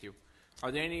 Thank you. Thank you. Are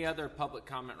there any other public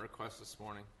comment requests this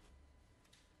morning?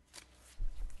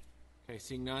 Okay,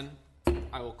 seeing none,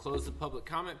 I will close the public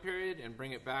comment period and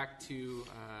bring it back to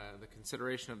the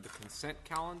consideration of the consent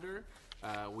calendar.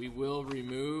 We will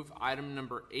remove item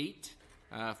number 8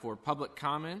 for public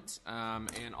comment,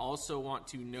 and also want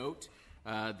to note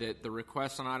that the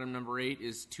request on item number 8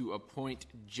 is to appoint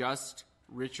just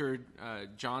Richard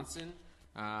Johnson.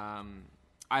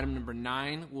 Item number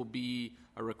 9 will be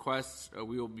a request.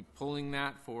 We will be pulling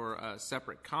that for a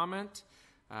separate comment.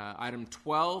 Item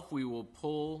 12, we will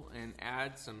pull and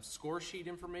add some score sheet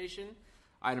information.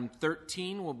 Item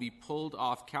 13 will be pulled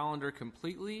off calendar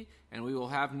completely, and we will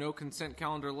have no consent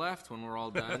calendar left when we're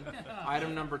all done.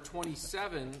 Item number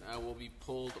 27 will be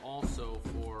pulled also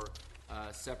for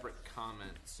separate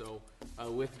comment. So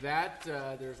with that,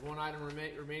 there's one item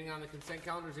remaining on the consent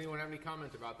calendar. Does anyone have any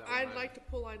comment about that? I'd like to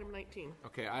pull item 19.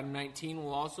 Okay, item 19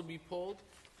 will also be pulled.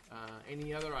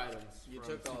 Any other items? You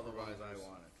from took all the ones I supervisors?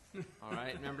 wanted. All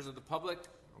right, members of the public.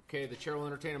 Okay, the chair will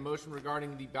entertain a motion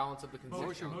regarding the balance of the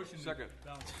consent calendar. Motion. Second.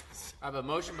 I have a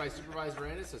motion by Supervisor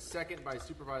Ennis, a second by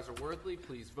Supervisor Worthley.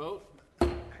 Please vote.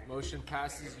 Motion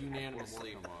passes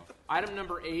unanimously. Item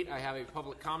number 8, I have a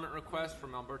public comment request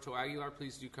from Alberto Aguilar.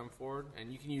 Please do come forward,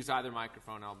 and you can use either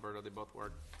microphone, Alberto. They both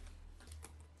work.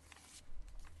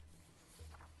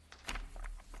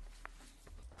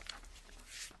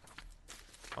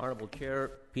 Honorable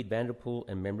Chair Pete Vanderpool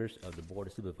and members of the Board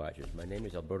of Supervisors, my name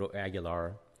is Alberto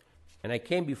Aguilar, and I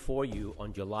came before you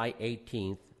on July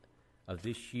 18th of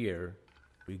this year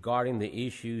regarding the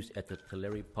issues at the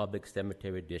Tulare Public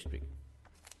Cemetery District.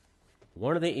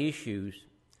 One of the issues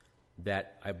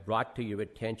that I brought to your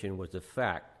attention was the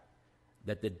fact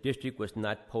that the district was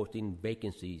not posting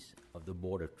vacancies of the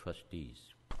Board of Trustees.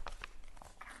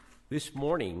 This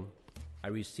morning, I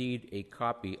received a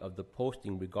copy of the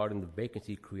posting regarding the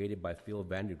vacancy created by Phil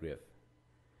Vandergriff,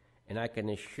 and I can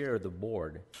assure the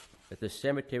board that the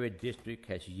cemetery district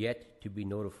has yet to be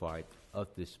notified of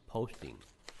this posting.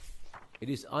 It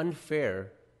is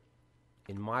unfair,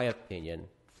 in my opinion,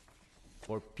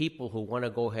 for people who want to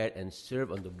go ahead and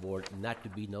serve on the board not to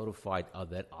be notified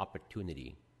of that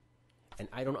opportunity. And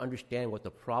I don't understand what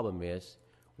the problem is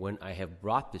when I have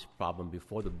brought this problem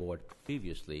before the board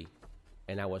previously,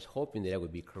 and I was hoping that it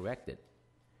would be corrected.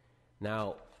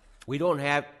 Now, we don't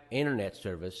have internet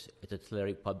service at the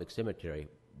Tulare Public Cemetery,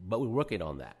 but we're working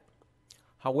on that.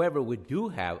 However, we do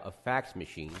have a fax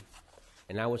machine,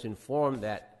 and I was informed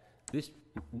that these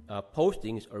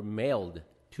postings are mailed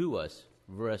to us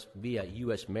via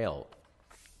U.S. mail.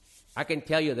 I can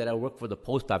tell you that I worked for the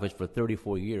post office for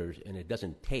 34 years, and it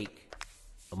doesn't take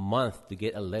a month to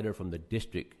get a letter from the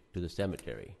district to the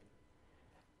cemetery.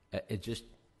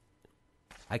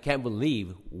 I can't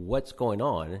believe what's going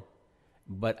on,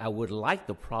 but I would like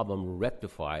the problem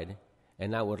rectified,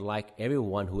 and I would like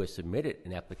everyone who has submitted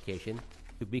an application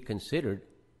to be considered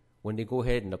when they go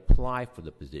ahead and apply for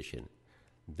the position.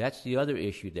 That's the other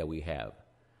issue that we have.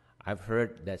 I've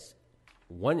heard that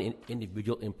one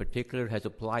individual in particular has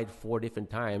applied 4 different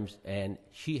times, and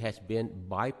she has been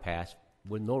bypassed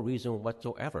with no reason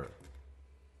whatsoever.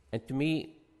 And to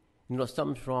me,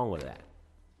 something's wrong with that.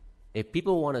 If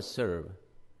people want to serve,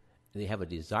 they have a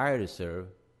desire to serve,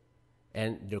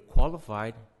 and they're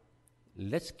qualified,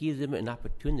 let's give them an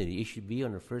opportunity. It should be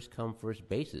on a first-come, first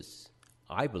basis,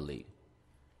 I believe.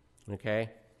 Okay?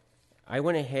 I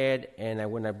went ahead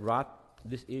and when I brought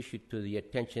this issue to the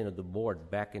attention of the board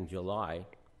back in July,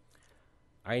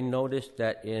 I noticed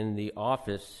that in the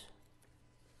office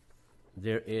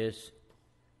there is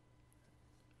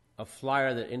a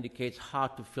flyer that indicates how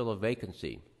to fill a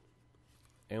vacancy.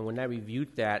 And when I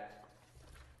reviewed that,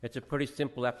 it's a pretty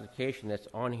simple application that's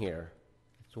on here.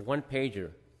 It's a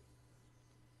one-pager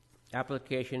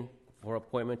application for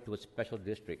appointment to a special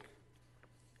district.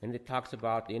 And it talks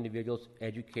about the individual's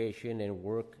education and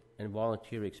work and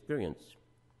volunteer experience.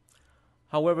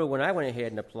 However, when I went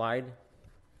ahead and applied,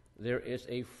 there is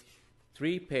a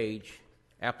 3-page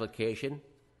application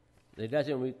that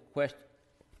doesn't request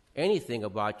anything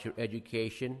about your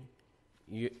education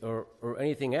or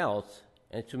anything else.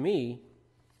 And to me,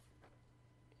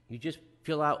 you just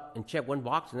fill out and check one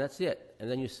box and that's it. And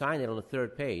then you sign it on the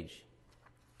 3rd page,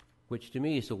 which to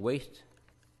me is a waste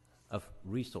of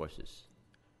resources.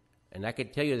 And I can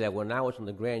tell you that when I was on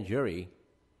the grand jury,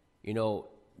 you know,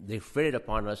 they fretted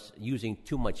upon us using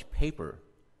too much paper.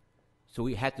 So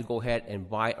we had to go ahead and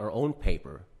buy our own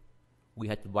paper. We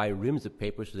had to buy reams of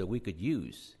paper so that we could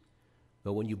use.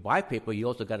 But when you buy paper, you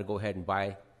also got to go ahead and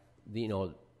buy the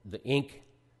ink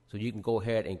so you can go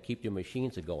ahead and keep your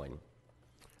machines going.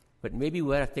 But maybe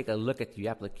we ought to take a look at the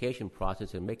application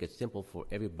process and make it simple for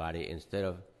everybody instead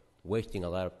of wasting a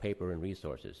lot of paper and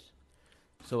resources.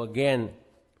 So again,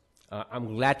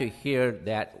 I'm glad to hear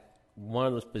that one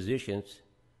of those positions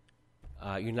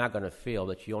you're not going to fill,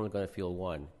 that you're only going to fill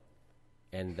one.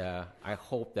 And I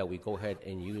hope that we go ahead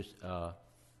and use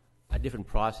a different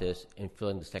process in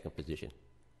filling the second position.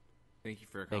 Thank you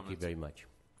for your comments. Thank you very much.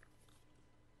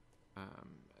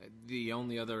 The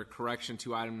only other correction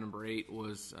to item number 8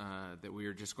 was that we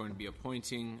are just going to be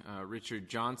appointing Richard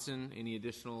Johnson. Any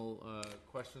additional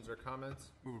questions or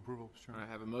comments? Move approval, Mr. Chairman.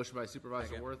 I have a motion by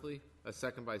Supervisor Worthley, a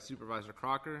second by Supervisor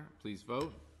Crocker. Please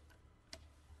vote.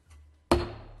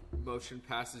 Motion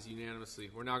passes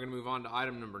unanimously. We're now going to move on to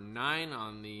item number 9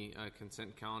 on the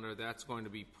consent calendar. That's going to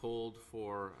be pulled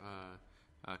for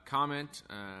comment.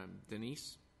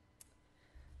 Denise?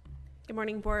 Good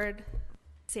morning, Board.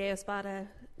 CAO Spada,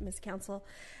 Ms. Council.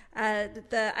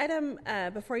 The item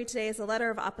before you today is a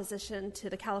letter of opposition to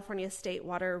the California State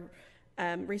Water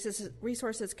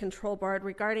Resources Control Board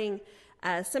regarding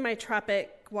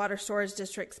semi-tropic water storage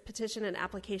district's petition and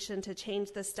application to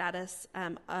change the status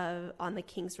on the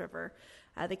Kings River.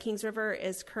 The Kings River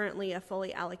is currently a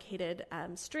fully allocated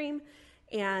stream,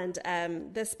 and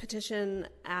this petition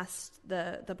asked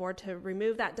the board to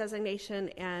remove that designation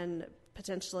and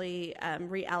potentially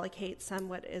reallocate some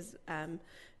what is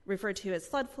referred to as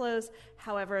flood flows.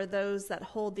 However, those that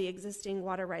hold the existing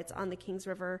water rights on the Kings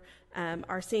River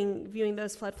are viewing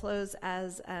those flood flows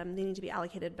as needing to be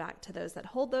allocated back to those that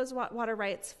hold those water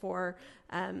rights for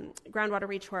groundwater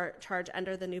recharge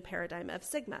under the new paradigm of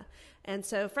SGMA. And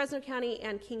so Fresno County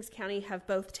and Kings County have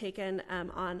both taken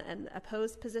on an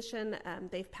opposed position.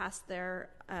 They've passed their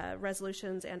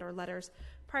resolutions and or letters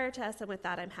prior to us, and with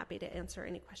that, I'm happy to answer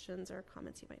any questions or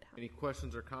comments you might have. Any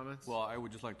questions or comments? Well, I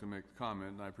would just like to make a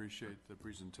comment, and I appreciate the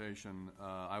presentation.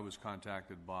 I was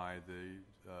contacted by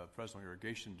the Fresno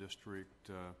Irrigation District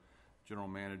general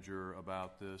manager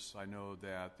about this. I know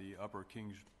that the Upper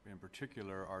Kings in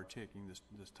particular are taking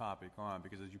this topic on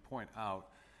because, as you point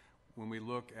out, when we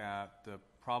look at the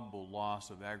probable loss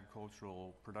of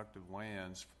agricultural productive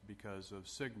lands because of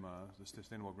SGMA, the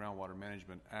Sustainable Groundwater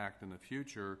Management Act, in the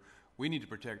future, we need to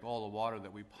protect all the water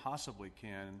that we possibly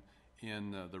can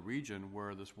in the region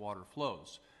where this water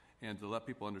flows. And to let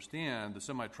people understand, the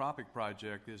semi-tropic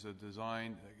project is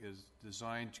designed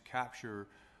to capture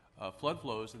flood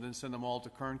flows and then send them all to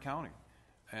Kern County.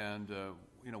 And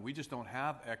we just don't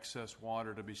have excess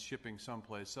water to be shipping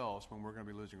someplace else when we're going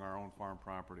to be losing our own farm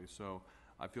property. So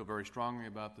I feel very strongly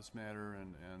about this matter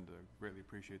and greatly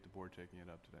appreciate the board taking it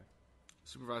up today.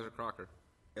 Supervisor Crocker.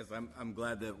 Yes, I'm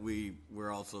glad that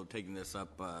we're also taking this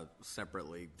up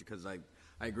separately because I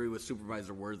agree with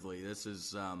Supervisor Worthley. This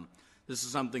is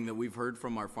something that we've heard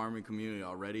from our farming community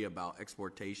already about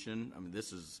exportation. I mean,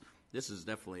 this is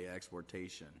definitely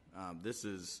exportation. This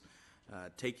is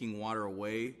taking water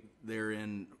away.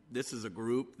 This is a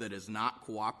group that is not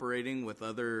cooperating with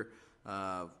other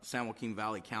San Joaquin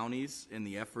Valley counties in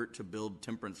the effort to build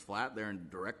Temperance Flat. They're in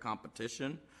direct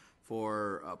competition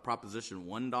for Proposition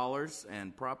 $1,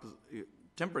 and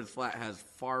Temperance Flat has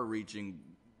far-reaching,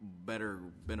 better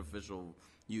beneficial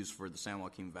use for the San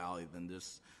Joaquin Valley than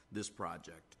this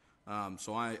project.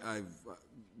 So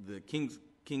the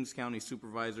Kings County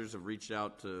supervisors have reached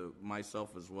out to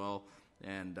myself as well,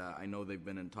 and I know they've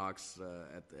been in talks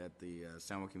at the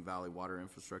San Joaquin Valley Water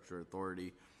Infrastructure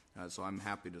Authority. So I'm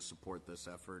happy to support this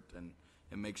effort and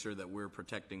make sure that we're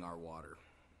protecting our water.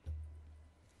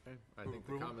 Okay. I think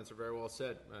the comments are very well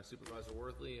said. Supervisor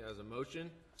Worthley has a motion.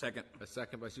 Second. A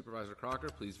second by Supervisor Crocker.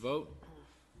 Please vote.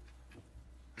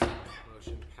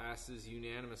 Motion passes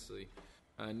unanimously.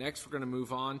 Next, we're going to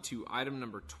move on to item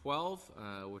number 12,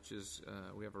 which is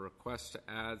we have a request to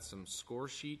add some score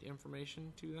sheet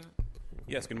information to that.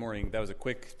 Yes, good morning. That was a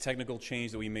quick technical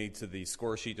change that we made to the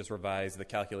score sheet, just revised the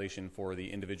calculation for the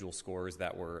individual scores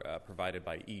that were provided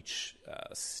by each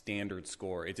standard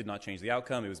score. It did not change the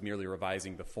outcome. It was merely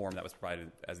revising the form that was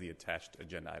provided as the attached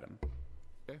agenda item.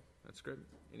 Okay, that's good.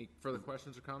 Any further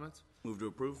questions or comments? Move to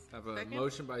approve. Have a Second.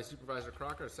 motion by Supervisor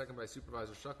Crocker, a second by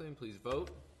Supervisor Shuckling. Please vote.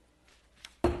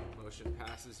 Motion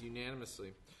passes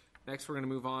unanimously. Next, we're going to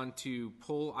move on to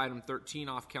pull item 13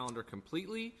 off calendar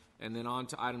completely, and then on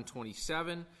to item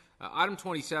 27. Item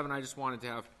 27, I just wanted to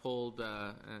have pulled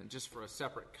just for a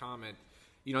separate comment.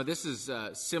 You know, this is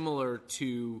similar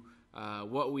to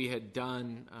what we had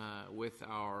done with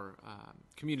our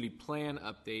community plan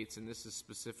updates, and this is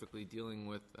specifically dealing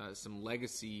with some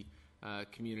legacy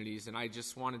communities. And I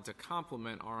just wanted to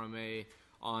compliment RMA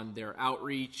on their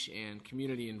outreach and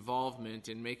community involvement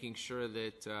in making sure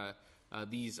that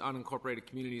these unincorporated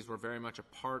communities were very much a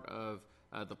part of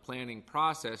the planning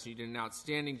process. You did an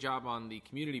outstanding job on the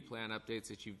community plan updates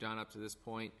that you've done up to this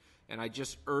point, and I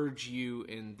just urge you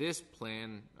in this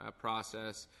plan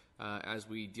process as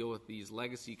we deal with these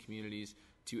legacy communities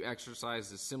to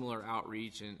exercise a similar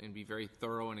outreach and be very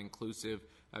thorough and inclusive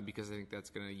because I think that's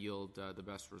going to yield the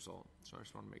best result. So I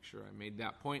just want to make sure I made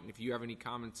that point. And if you have any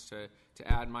comments to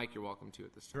add, Mike, you're welcome to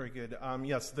at this time. Very good.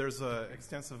 Yes, there's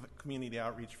extensive community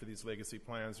outreach for these legacy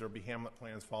plans. There will be hamlet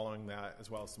plans following that, as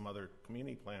well as some other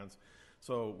community plans.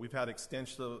 So we've had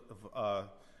extensive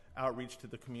outreach to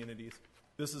the communities.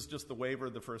 This is just the waiver,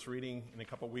 the first reading. In a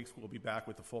couple of weeks, we'll be back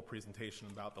with the full presentation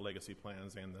about the legacy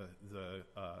plans and the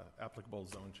applicable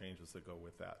zone changes that go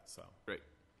with that. So great.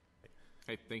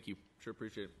 Hey, thank you. Sure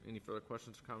appreciate it. Any further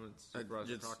questions or comments,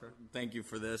 Supervisor Crocker? Thank you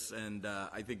for this, and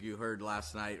I think you heard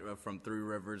last night from Three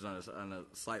Rivers on a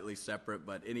slightly separate,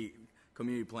 but any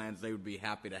community plans, they would be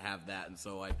happy to have that, and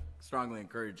so I strongly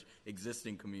encourage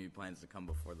existing community plans to come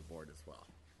before the board as well.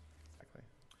 Exactly.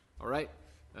 All right.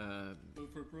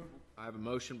 Move for approval. I have a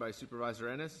motion by Supervisor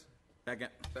Ennis. Second.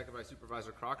 Second by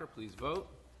Supervisor Crocker. Please vote.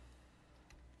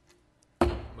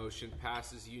 Motion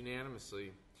passes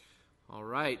unanimously. All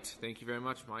right. Thank you very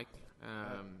much, Mike.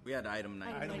 We had item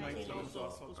 19. Item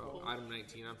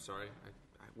 19. I'm sorry. I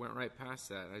went right past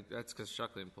that. That's because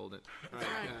Shuckling pulled it. All right.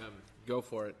 Go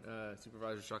for it.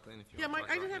 Supervisor Shuckling, if you Yeah, want Mike,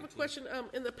 to I talk did about have a 19. question.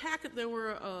 In the packet, there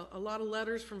were a lot of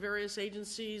letters from various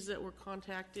agencies that were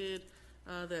contacted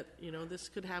that, you know, this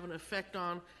could have an effect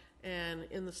on. And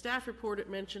in the staff report, it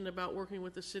mentioned about working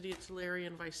with the city of Tulare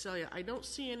and Visalia. I don't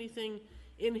see anything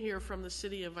in here from the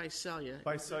city of Visalia.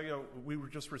 Visalia, we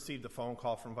just received a phone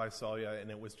call from Visalia, and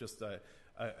it was just a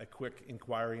quick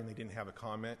inquiry, and they didn't have a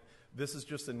comment. This is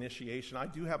just initiation. I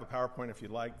do have a PowerPoint if you'd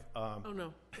like. Oh,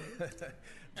 no. Just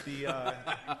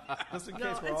in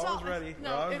case, we're always ready.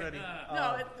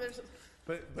 There's...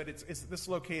 But it's this is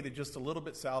located just a little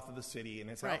bit south of the city, and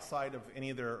it's outside of any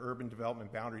of their urban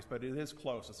development boundaries, but it is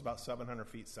close. It's about 700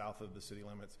 feet south of the city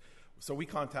limits. So we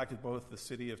contacted both the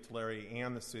city of Tulare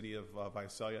and the city of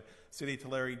Visalia. City of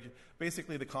Tulare,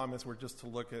 basically the comments were just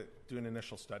to do an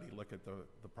initial study, look at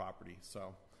the property.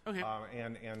 So, okay.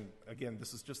 And again,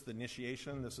 this is just the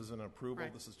initiation. This isn't an approval.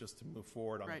 This is just to move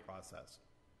forward on the process.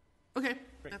 Okay,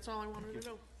 that's all I wanted to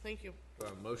know. Thank you.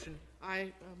 Motion?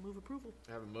 I move approval.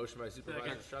 I have a motion by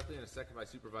Supervisor Shuckley and a second by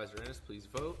Supervisor Ennis. Please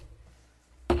vote.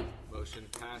 Motion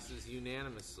passes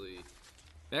unanimously.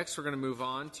 Next, we're going to move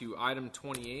on to item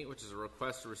 28, which is a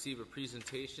request to receive a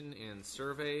presentation and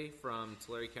survey from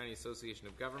Tulare County Association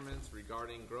of Governments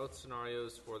regarding growth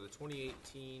scenarios for the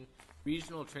 2018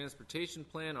 Regional Transportation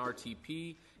Plan,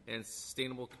 RTP, and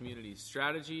Sustainable Community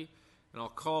Strategy. And I'll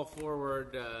call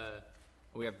forward,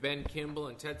 we have Ben Kimball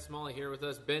and Ted Smalley here with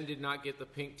us. Ben did not get the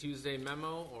Pink Tuesday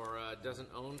memo or doesn't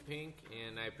own Pink,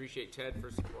 and I appreciate Ted for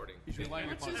supporting. He's relying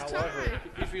upon his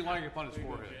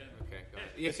forehead. Okay, go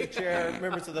ahead. Mr. Chair,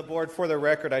 members of the board, for the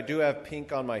record, I do have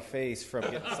pink on my face from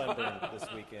getting sunburned this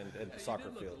weekend at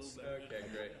soccer fields. Okay,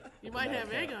 great. You might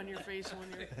have egg on your face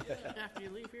after you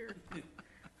leave here.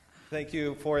 Thank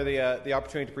you for the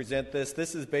opportunity to present this.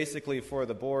 This is basically for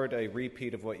the board a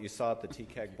repeat of what you saw at the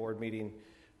TCAG board meeting.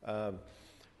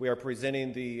 We are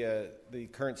presenting the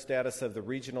current status of the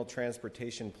Regional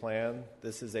Transportation Plan.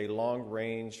 This is a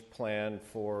long-range plan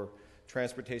for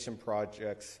transportation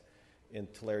projects in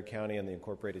Tulare County and the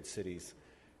incorporated cities.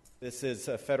 This is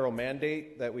a federal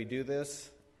mandate that we do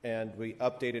this, and we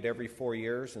update it every 4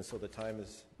 years, and so the time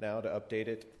is now to update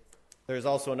it. There's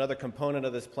also another component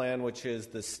of this plan, which is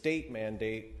the state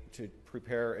mandate to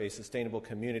prepare a sustainable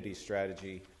community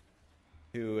strategy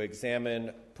to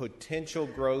examine potential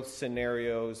growth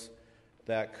scenarios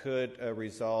that could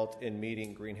result in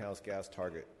meeting greenhouse gas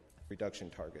reduction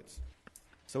targets.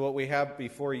 So what we have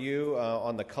before you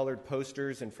on the colored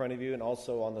posters in front of you and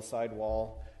also on the side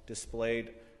wall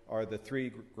displayed are the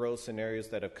three growth scenarios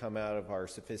that have come out of our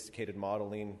sophisticated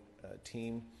modeling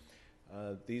team.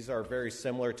 These are very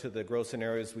similar to the growth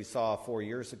scenarios we saw 4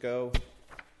 years ago.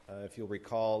 If you'll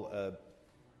recall,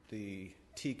 the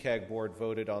TCAG board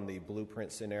voted on the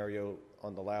blueprint scenario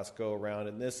on the last go-around,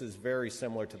 and this is very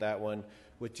similar to that one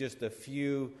with just a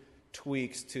few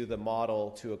tweaks to the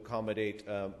model to accommodate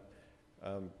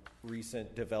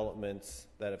recent developments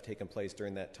that have taken place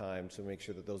during that time, so make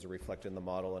sure that those are reflected in the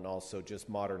model, and also just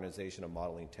modernization of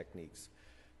modeling techniques.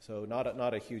 So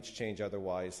not a huge change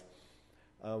otherwise.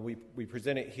 We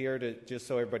present it here to just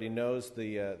so everybody knows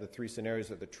the three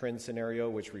scenarios of the trend scenario,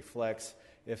 which reflects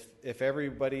if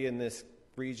everybody in this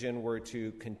region were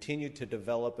to continue to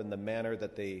develop in the manner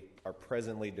that they are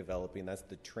presently developing, that's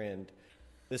the trend,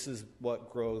 this is what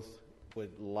growth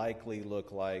would likely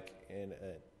look like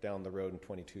down the road in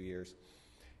 22 years.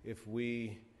 If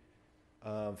we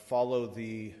follow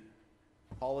the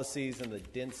policies and the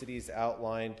densities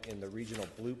outlined in the regional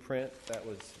blueprint that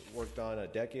was worked on a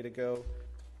decade ago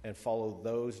and follow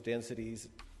those densities,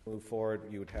 move forward,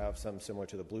 you would have some similar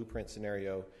to the blueprint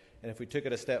scenario. And if we took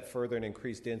it a step further and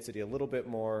increased density a little bit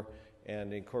more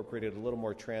and incorporated a little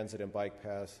more transit and bike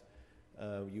paths,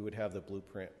 you would have the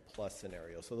blueprint plus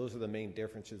scenario. So those are the main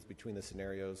differences between the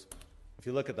scenarios. If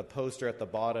you look at the poster at the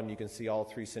bottom, you can see all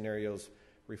three scenarios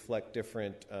reflect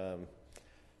different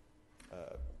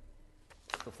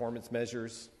performance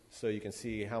measures. So you can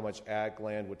see how much ag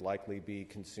land would likely be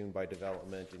consumed by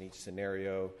development in each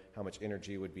scenario, how much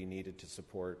energy would be needed to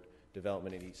support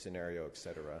development in each scenario, et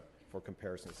cetera, for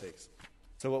comparison's sakes.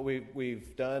 So what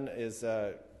we've done is,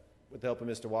 with the help of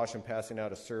Mr. Wash, I'm passing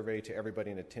out a survey to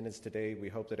everybody in attendance today. We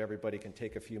hope that everybody can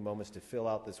take a few moments to fill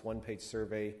out this one-page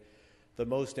survey. The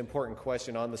most important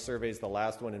question on the survey is the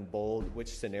last one in bold: which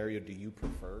scenario do you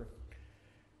prefer?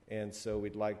 And so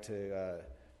we'd like to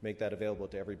make that available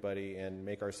to everybody and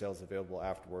make ourselves available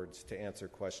afterwards to answer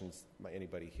questions by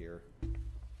anybody here.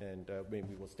 And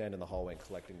maybe we'll stand in the hallway and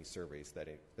collect any surveys that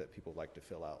people would like to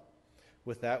fill out.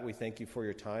 With that, we thank you for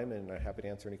your time, and I'm happy to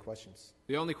answer any questions.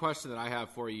 The only question that I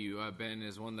have for you, Ben,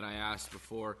 is one that I asked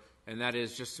before, and that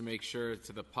is just to make sure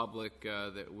to the public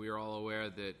that we're all aware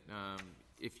that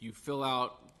if you fill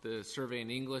out the survey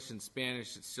in English and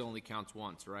Spanish, it still only counts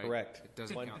once, right? Correct. It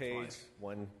doesn't one count page, twice.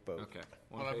 one vote. Okay.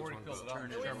 Well, I've already filled it out.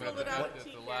 We Chairman, filled it out at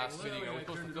the last meeting. Are we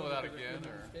supposed to fill it out again?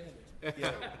 Or?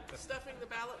 Yeah. Stuffing the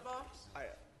ballot box?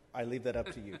 I leave that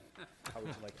up to you. How would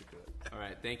you like to do it? All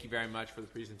right. Thank you very much for the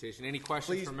presentation. Any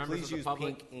questions from members please of the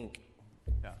public? Pink ink.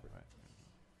 Yeah, right.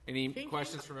 Any Pink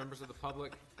questions from members of the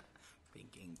public?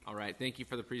 Pink ink. All right. Thank you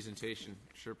for the presentation.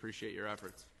 Sure appreciate your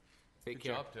efforts. Take Good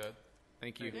care. job, Ted.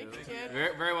 Thank you. Thank you, Ted.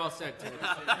 Very, very well said, Ted.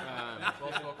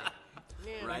 Welcome.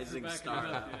 Yeah. Rising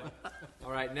star.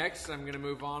 All right, next I'm going to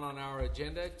move on our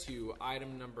agenda to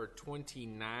item number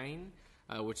 29,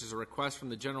 which is a request from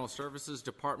the General Services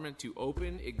Department to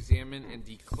open, examine, and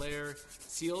declare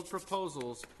sealed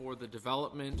proposals for the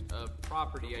development of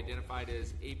property identified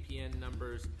as APN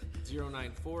numbers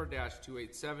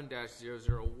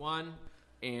 094-287-001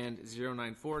 and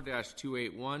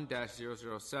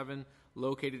 094-281-007,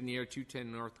 located near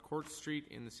 210 North Court Street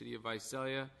in the city of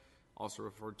Visalia, also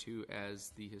referred to as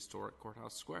the historic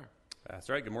Courthouse Square. That's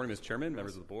right. Good morning, Mr. Chairman,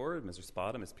 members of the board, Mr.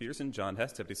 Spada, Ms. Peterson, John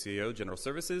Hess, Deputy CEO, General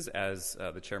Services. As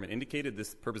the chairman indicated, the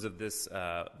purpose of this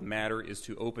matter is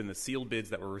to open the sealed bids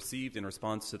that were received in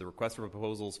response to the request for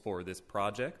proposals for this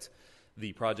project.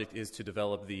 The project is to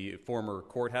develop the former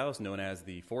courthouse known as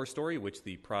the 4-story, which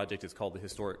the project is called the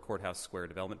Historic Courthouse Square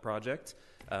Development Project.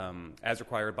 As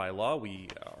required by law, we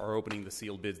are opening the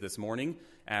sealed bids this morning,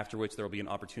 after which there will be an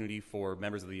opportunity for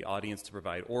members of the audience to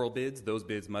provide oral bids. Those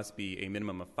bids must be a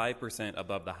minimum of 5%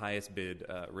 above the highest bid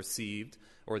received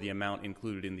or the amount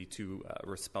included in the two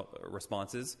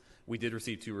responses. We did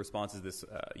receive 2 responses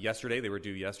yesterday. They were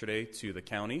due yesterday to the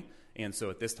county. And so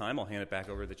at this time, I'll hand it back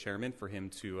over to the chairman for him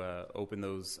to open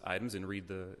those items and read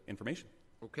the information.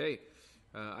 Okay.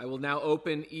 I will now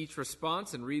open each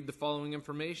response and read the following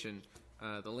information.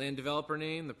 The land developer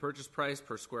name, the purchase price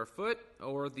per square foot,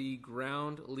 or the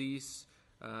ground lease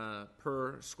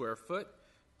per square foot.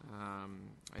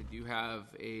 I do have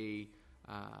a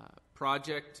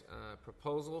project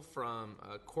proposal from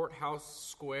Courthouse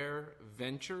Square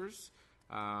Ventures.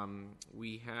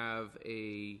 We have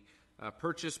a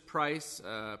purchase price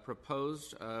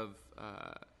proposed of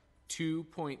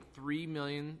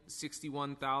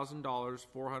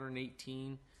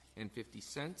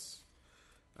 $2,361,418.50.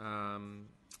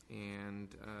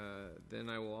 then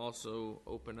I will also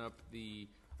open up the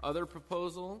other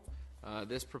proposal.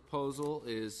 This proposal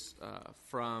is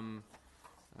from,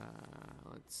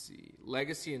 let's see,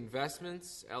 Legacy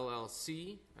Investments,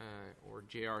 LLC, or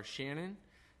J.R. Shannon.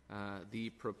 The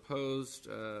proposed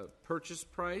purchase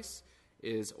price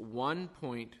is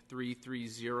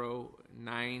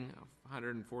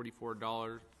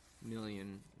 $1.330,944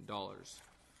 million.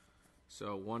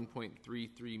 So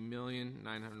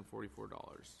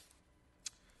 $1.33,944,000.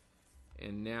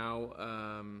 And now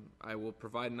I will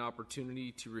provide an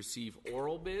opportunity to receive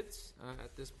oral bids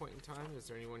at this point in time. Is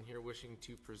there anyone here wishing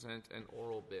to present an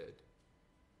oral bid?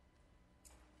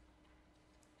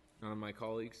 None of my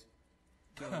colleagues?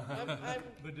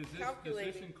 But does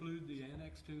this include the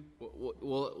annex too?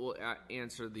 We'll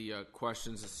answer the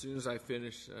questions as soon as I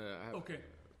finish. Okay.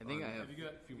 I think I have. Have you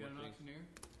got an auctioneer?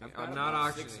 I'm not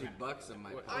auctioning. $60 in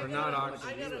my pocket. We're not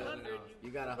auctioning. I got 100. You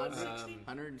got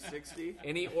 160?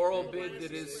 Any oral bid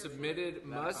that is submitted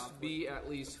must be at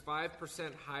least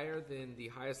 5% higher than the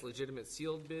highest legitimate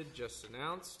sealed bid just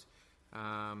announced.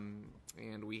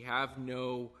 And we have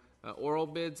no oral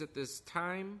bids at this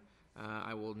time.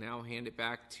 I will now hand it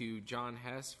back to John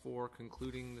Hess for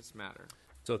concluding this matter.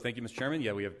 So thank you, Mr. Chairman.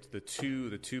 Yeah, we have the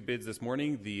two bids this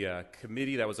morning. The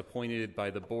committee that was appointed by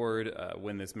the board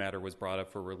when this matter was brought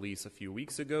up for release a few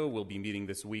weeks ago will be meeting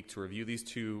this week to review these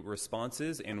two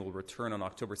responses and will return on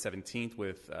October 17th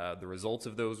with the results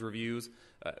of those reviews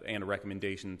and a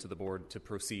recommendation to the board to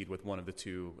proceed with one of the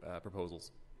two proposals.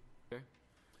 Okay,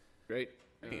 great.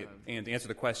 And to answer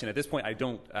the question, at this point, I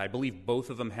believe both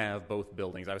of them have both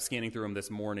buildings. I was scanning through them this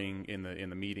morning in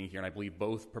the meeting here, and I believe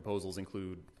both proposals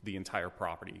include the entire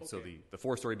property. Okay. So the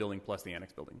 4-story building plus the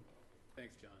annex building.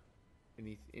 Thanks, John.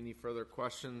 Any further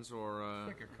questions or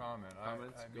make a comment?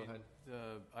 Comments? Go ahead.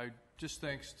 I just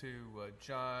thanks to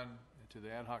John and to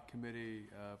the ad hoc committee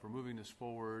for moving this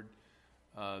forward.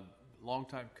 Long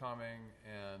time coming,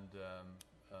 and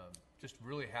just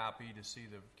really happy to see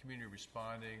the community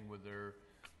responding with their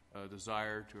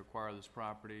desire to acquire this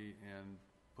property and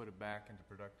put it back into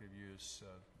productive use,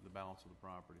 the balance of the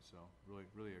property. So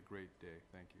really a great day.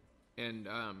 Thank you. And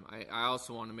I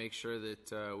also want to make sure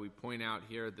that we point out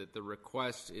here that the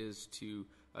request is to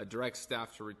direct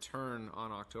staff to return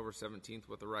on October 17th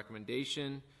with a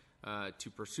recommendation to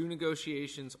pursue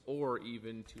negotiations or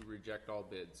even to reject all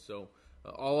bids. So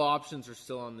all options are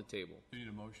still on the table. Do you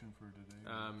need a motion for today?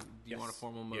 Do you want a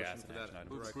formal motion for that?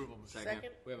 Move approval. Second.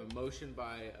 We have a motion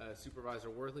by Supervisor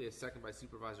Worthley, a second by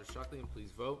Supervisor Shuckley, and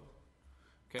please vote.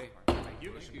 Okay. Thank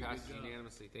you. Motion passes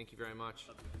unanimously. Thank you very much.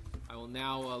 I will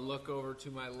now look over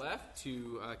to my left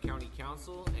to County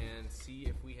Council and see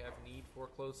if we have need for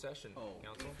closed session.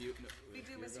 Council? We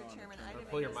do, Mr. Chairman.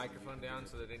 Pull your microphone down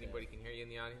so that anybody can hear you in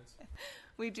the audience.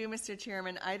 We do, Mr.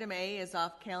 Chairman. Item A is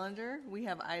off calendar. We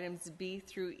have items B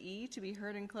through E to be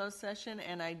heard in closed session,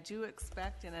 and I do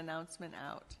expect an announcement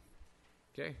out.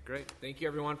 Okay, great. Thank you,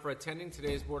 everyone, for attending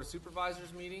today's Board of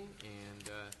Supervisors meeting,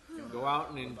 and go out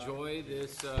and enjoy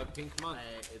this pink month.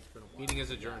 Meeting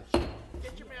is adjourned.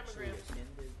 Get your mammograms.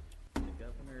 The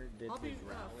governor did I'll be his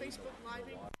rally. Facebook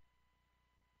Living.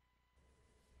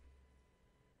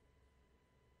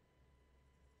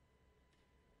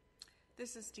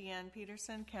 This is Deanne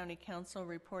Peterson, County Council,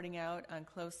 reporting out on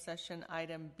closed session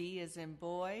item B as in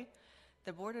boy.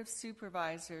 The Board of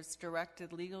Supervisors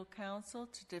directed legal counsel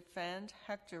to defend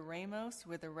Hector Ramos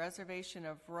with a reservation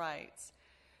of rights.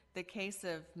 The case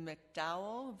of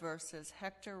McDowell versus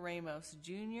Hector Ramos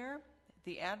Jr.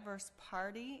 The adverse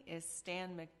party is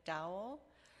Stan McDowell.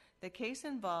 The case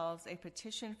involves a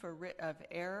petition for writ of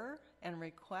error and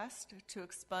request to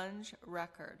expunge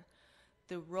record.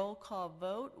 The roll call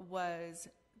vote was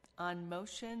on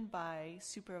motion by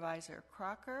Supervisor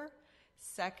Crocker,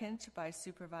 second by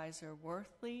Supervisor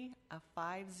Worthley, a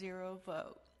 5-0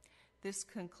 vote. This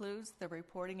concludes the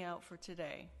reporting out for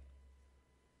today.